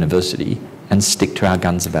great university, and stick to our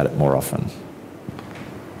guns about it more often.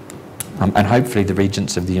 And hopefully the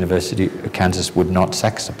regents of the University of Kansas would not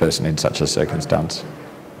sack a person in such a circumstance.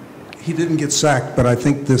 He didn't get sacked, but I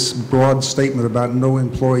think this broad statement about no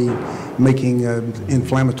employee making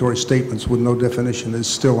inflammatory statements with no definition is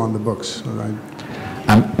still on the books. Right?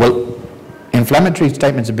 Well, inflammatory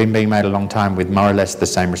statements have been being made a long time with more or less the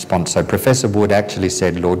same response. So Professor Wood actually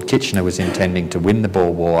said Lord Kitchener was intending to win the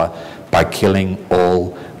Boer War by killing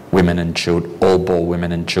all women and all Boer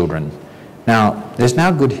women and children. Now, there's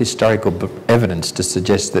now good historical evidence to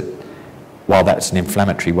suggest that while that's an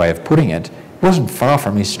inflammatory way of putting it, it wasn't far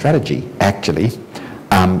from his strategy, actually,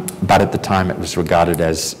 but at the time it was regarded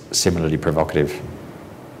as similarly provocative.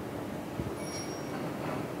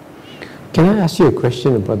 Can I ask you a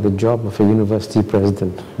question about the job of a university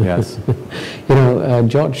president? Yes. You know,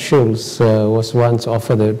 George Shultz was once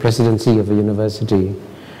offered the presidency of a university,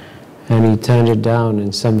 and he turned it down,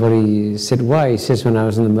 and somebody said, why? He says, when I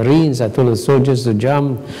was in the Marines, I told the soldiers to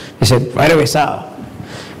jump. He said, right away, sir.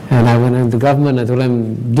 And I went into the government, I told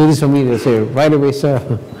them, do this for me. They said, right away, sir.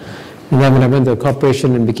 And then when I went to a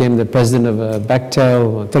corporation and became the president of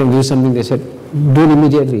Bechtel, I told them to do something, they said, do it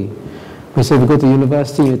immediately. We said, we go to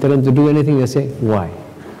university, you tell them to do anything, they say, why?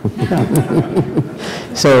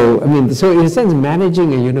 So, I mean, so in a sense,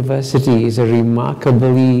 managing a university is a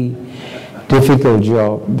remarkably difficult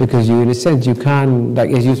job, because you, in a sense, you can't, like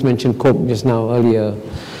as you mentioned Coke just now earlier,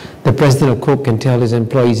 the president of Coke can tell his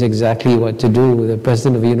employees exactly what to do. The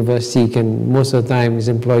president of a university can, most of the time, his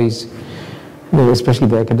employees, you know, especially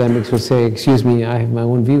the academics, will say, excuse me, I have my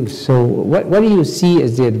own views. So what do you see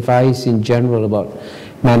as the advice in general about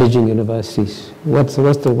managing universities? What's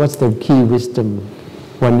the key wisdom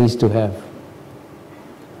one needs to have?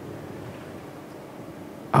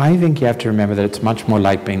 I think you have to remember that it's much more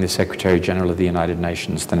like being the Secretary General of the United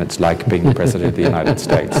Nations than it's like being the President of the United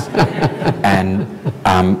States. And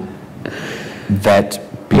that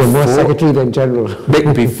before, you're more Secretary than General.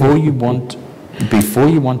 before you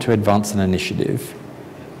want to advance an initiative,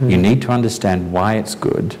 you need to understand why it's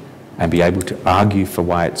good and be able to argue for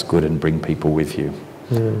why it's good and bring people with you.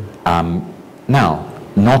 Now,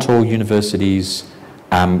 not all universities,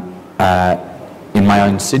 in my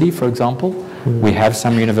own city, for example, we have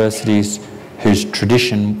some universities whose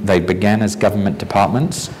tradition, they began as government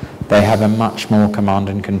departments. They have a much more command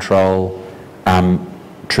and control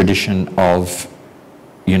tradition of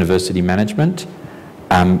university management.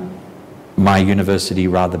 My university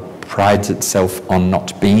rather prides itself on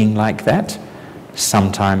not being like that,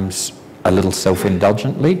 sometimes a little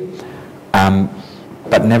self-indulgently.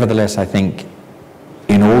 But nevertheless, I think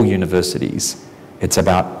in all universities, it's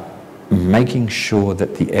about making sure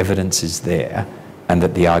that the evidence is there and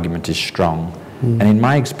that the argument is strong. And in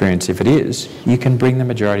my experience, if it is, you can bring the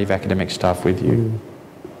majority of academic staff with you.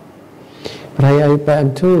 But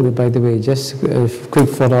I'm told, by the way, just a quick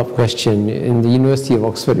follow-up question. In the University of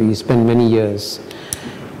Oxford, you spent many years.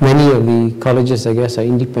 Many of the colleges, I guess, are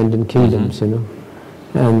independent kingdoms, you know.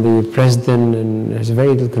 And the president has very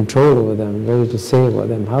little control over them, very little say about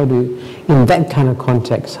them. How do you, in that kind of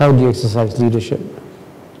context, how do you exercise leadership?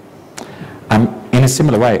 In a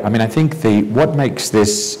similar way, I mean, I think what makes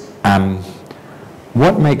this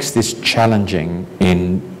challenging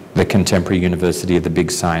in the contemporary university are the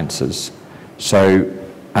big sciences. So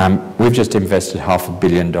we've just invested $500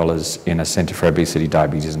 million in a Centre for Obesity,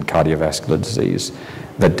 Diabetes and Cardiovascular Disease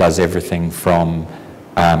that does everything from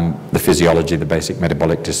the physiology, the basic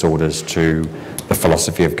metabolic disorders, to the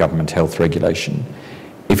philosophy of government health regulation.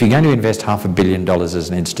 If you're going to invest $500 million as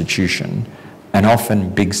an institution, and often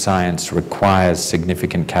big science requires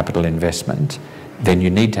significant capital investment, then you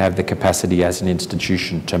need to have the capacity as an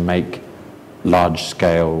institution to make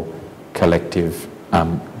large-scale collective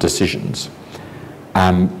decisions.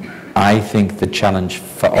 I think the challenge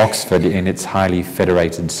for Oxford in its highly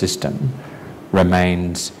federated system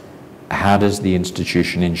remains, how does the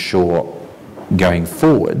institution ensure going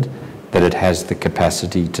forward that it has the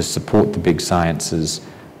capacity to support the big sciences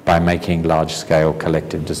by making large-scale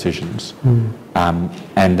collective decisions?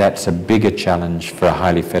 And that's a bigger challenge for a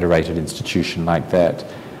highly federated institution like that,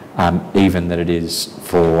 even than it is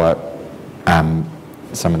for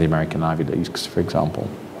some of the American Ivy Leagues, for example.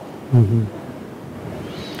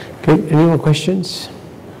 Okay, any more questions?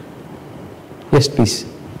 Yes, please.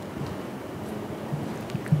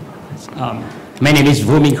 My name is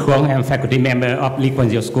Vu Minh Khuong. I'm faculty member of Lee Kuan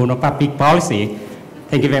Yew School of Public Policy.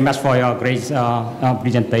 Thank you very much for your great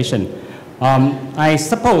presentation. I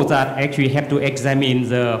suppose that actually have to examine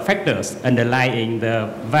the factors underlying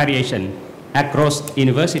the variation across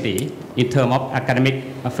university in terms of academic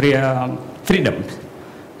freedom.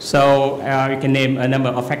 So you can name a number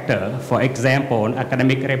of factors. For example,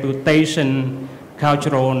 academic reputation,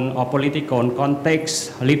 cultural or political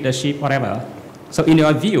context, leadership, whatever. So in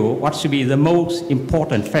your view, what should be the most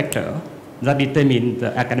important factor that determine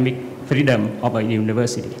the academic freedom of a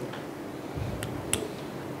university?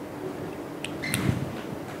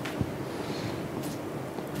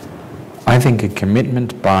 I think a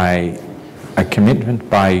commitment by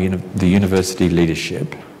the university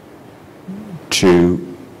leadership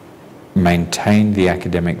to maintain the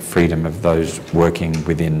academic freedom of those working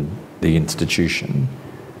within the institution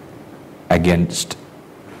against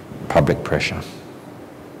public pressure.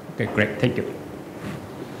 Okay, great, thank you.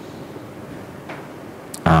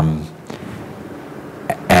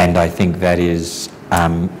 And I think that is,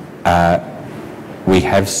 we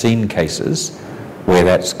have seen cases where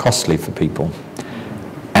that's costly for people.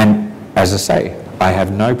 And as I say, I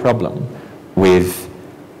have no problem with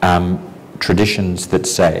traditions that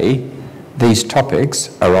say these topics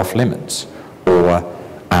are off limits, or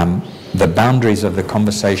the boundaries of the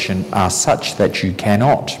conversation are such that you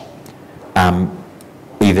cannot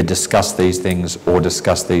either discuss these things or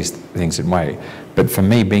discuss these things in a way. But for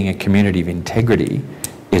me, being a community of integrity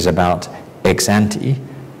is about ex ante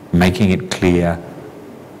making it clear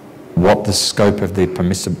what the scope of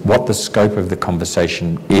the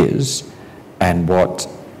conversation is and what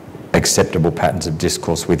acceptable patterns of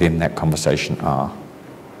discourse within that conversation are.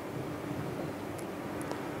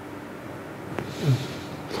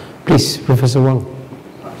 Please, Professor Wang.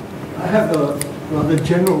 I have a rather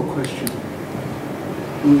general question.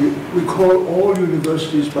 We call all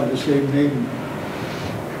universities by the same name,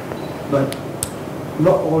 but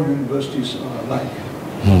not all universities are alike.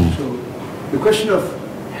 So the question of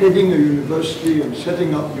heading a university and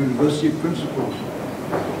setting up university principles,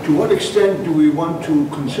 to what extent do we want to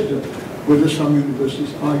consider whether some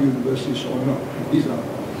universities are universities or not? These are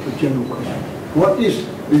the general questions. What is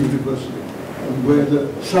a university? And whether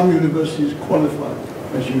some universities qualify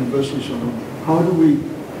as universities or not? How do we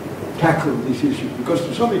tackle this issue? Because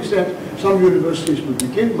to some extent, some universities will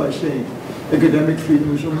begin by saying academic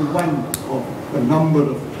freedom is only one of a number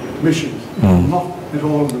of missions, not at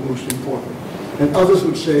all the most important. And others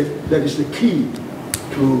would say that is the key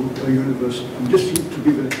to a university. And just to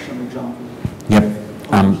give some examples. Yep,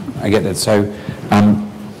 I get that. So,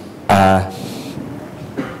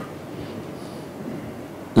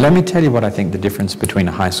 let me tell you what I think the difference between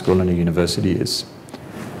a high school and a university is.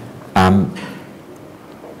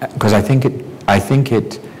 Because I think it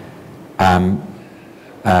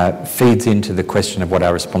feeds into the question of what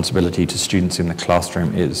our responsibility to students in the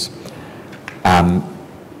classroom is,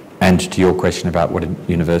 and to your question about what a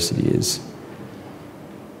university is.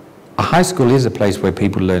 A high school is a place where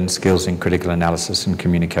people learn skills in critical analysis and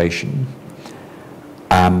communication,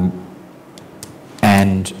 and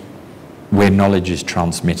where knowledge is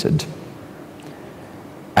transmitted.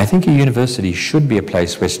 I think a university should be a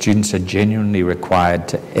place where students are genuinely required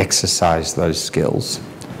to exercise those skills,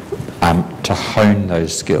 to hone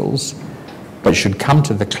those skills, but should come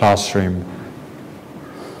to the classroom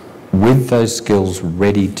with those skills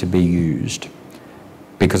ready to be used.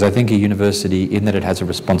 Because I think a university, in that it has a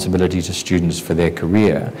responsibility to students for their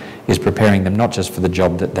career, is preparing them not just for the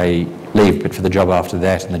job that they leave, but for the job after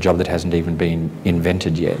that and the job that hasn't even been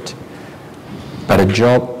invented yet. But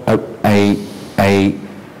a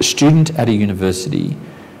student at a university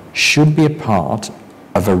should be a part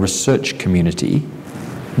of a research community,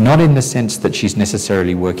 not in the sense that she's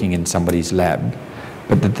necessarily working in somebody's lab,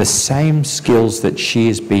 but that the same skills that she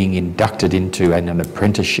is being inducted into in an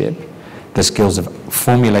apprenticeship, the skills of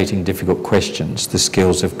formulating difficult questions, the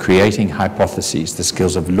skills of creating hypotheses, the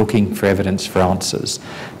skills of looking for evidence for answers,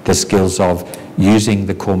 the skills of using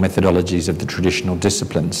the core methodologies of the traditional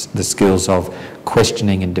disciplines, the skills of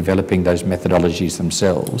questioning and developing those methodologies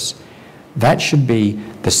themselves, That should be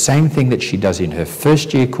the same thing that she does in her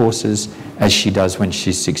first year courses as she does when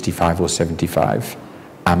she's 65 or 75.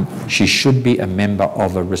 She should be a member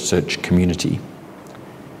of a research community.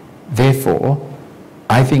 Therefore,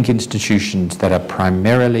 I think institutions that are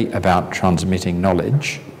primarily about transmitting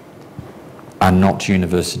knowledge are not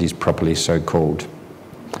universities properly so called.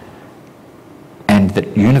 And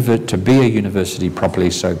that to be a university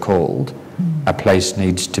properly so called, a place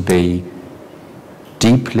needs to be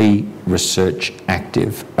deeply research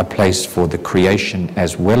active, a place for the creation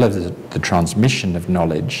as well as the transmission of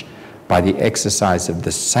knowledge by the exercise of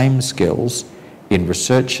the same skills in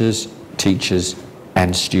researchers, teachers,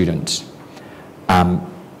 and students.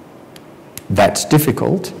 That's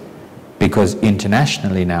difficult because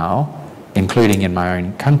internationally now, including in my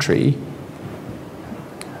own country,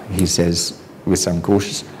 he says with some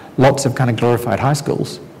caution, lots of kind of glorified high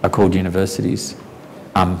schools are called universities.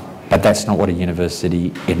 But that's not what a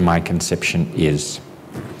university, in my conception, is.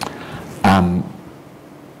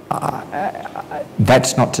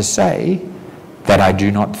 That's not to say that I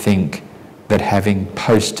do not think that having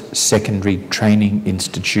post-secondary training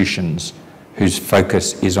institutions whose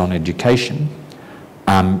focus is on education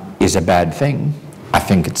is a bad thing. I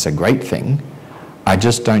think it's a great thing. I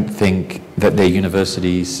just don't think that they're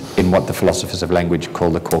universities in what the philosophers of language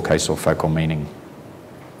call the core case or focal meaning.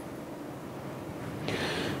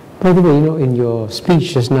 By the way, you know, in your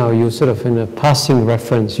speech just now, you sort of, in a passing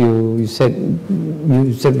reference, you said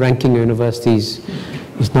ranking universities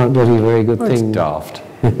is not really a very good thing. It's daft.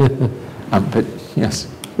 But yes.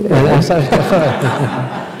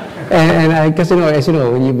 And I guess, you know, as you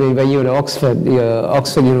know, when you were at Oxford,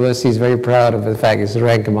 Oxford University is very proud of the fact it's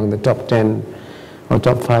ranked among the top 10 or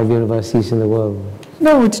top 5 universities in the world.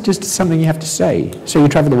 No, it's just something you have to say. So you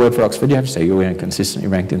travel the world for Oxford, you have to say you're consistently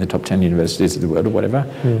ranked in the top 10 universities of the world or whatever.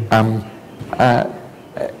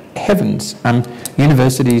 Heavens,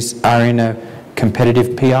 universities are in a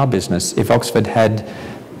competitive PR business. If Oxford had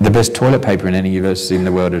the best toilet paper in any university in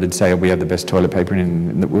the world, it'd say, oh, we have the best toilet paper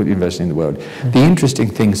in the university in the world. The interesting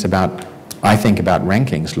things I think about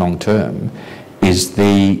rankings long term is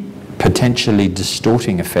the potentially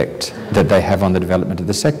distorting effect that they have on the development of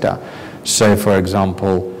the sector. So, for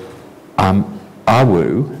example,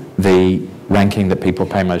 AWU, the ranking that people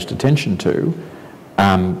pay most attention to,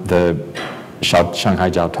 the Shanghai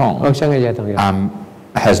Jiao Tong,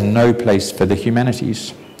 has no place for the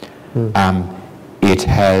humanities. It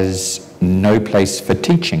has no place for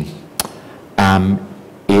teaching.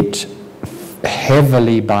 It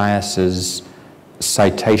heavily biases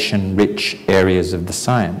citation-rich areas of the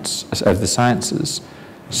sciences.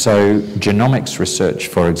 So genomics research,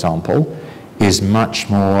 for example, is much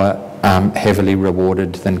more heavily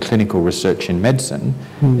rewarded than clinical research in medicine,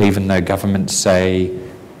 even though governments say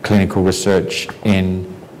clinical research in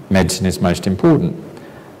medicine is most important.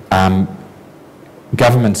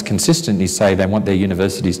 Governments consistently say they want their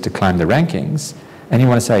universities to climb the rankings, and you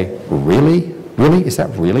want to say, really? Really? Is that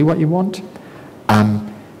really what you want?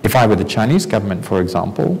 If I were the Chinese government, for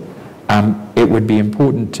example, it would be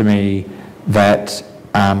important to me that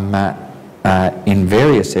in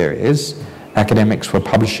various areas, academics were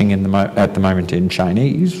publishing at the moment in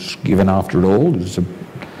Chinese, given after all, it's a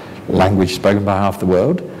language spoken by half the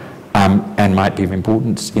world, and might be of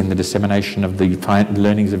importance in the dissemination of the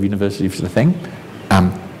learnings of universities for the thing.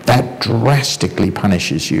 That drastically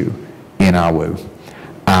punishes you in AWU.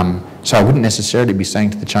 So I wouldn't necessarily be saying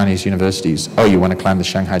to the Chinese universities, oh, you want to climb the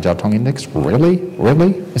Shanghai Jiao Tong Index? Really?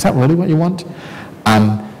 Really? Is that really what you want?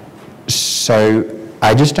 So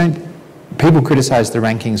I just don't, people criticize the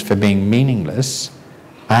rankings for being meaningless.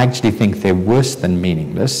 I actually think they're worse than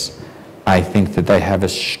meaningless. I think that they have a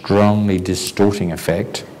strongly distorting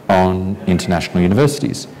effect on international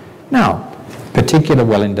universities. Now, particular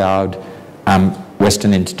well-endowed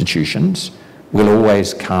Western institutions will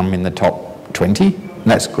always come in the top 20.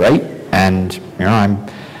 That's great, and you know, I'm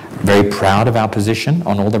very proud of our position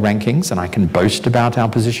on all the rankings, and I can boast about our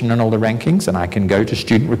position on all the rankings, and I can go to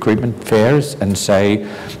student recruitment fairs and say, you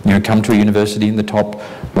know, come to a university in the top,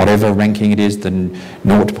 whatever ranking it is, the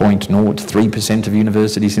 0.03% of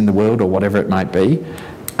universities in the world, or whatever it might be.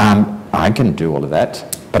 I can do all of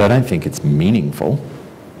that, but I don't think it's meaningful.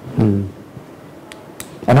 And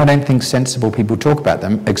I don't think sensible people talk about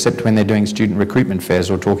them, except when they're doing student recruitment fairs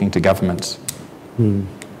or talking to governments.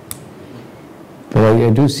 But I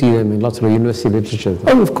do see them in lots of university literature.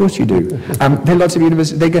 Oh, of course you do. There are lots of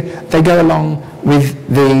universities. They go along with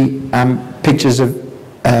the pictures of.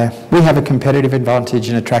 We have a competitive advantage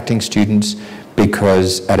in attracting students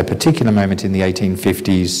because at a particular moment in the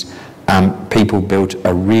 1850s, people built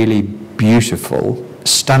a really beautiful,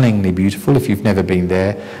 stunningly beautiful, if you've never been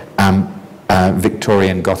there,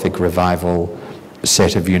 Victorian Gothic Revival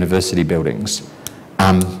set of university buildings.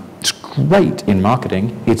 It's great in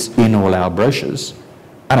marketing. It's in all our brochures.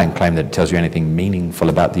 I don't claim that it tells you anything meaningful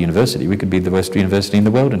about the university. We could be the worst university in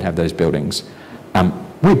the world and have those buildings.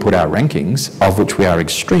 We put our rankings, of which we are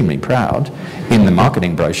extremely proud, in the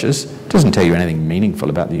marketing brochures. It doesn't tell you anything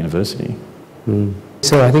meaningful about the university.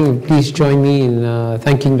 So I think please join me in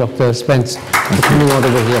thanking Dr. Spence for coming all the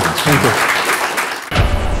way here. Thank you.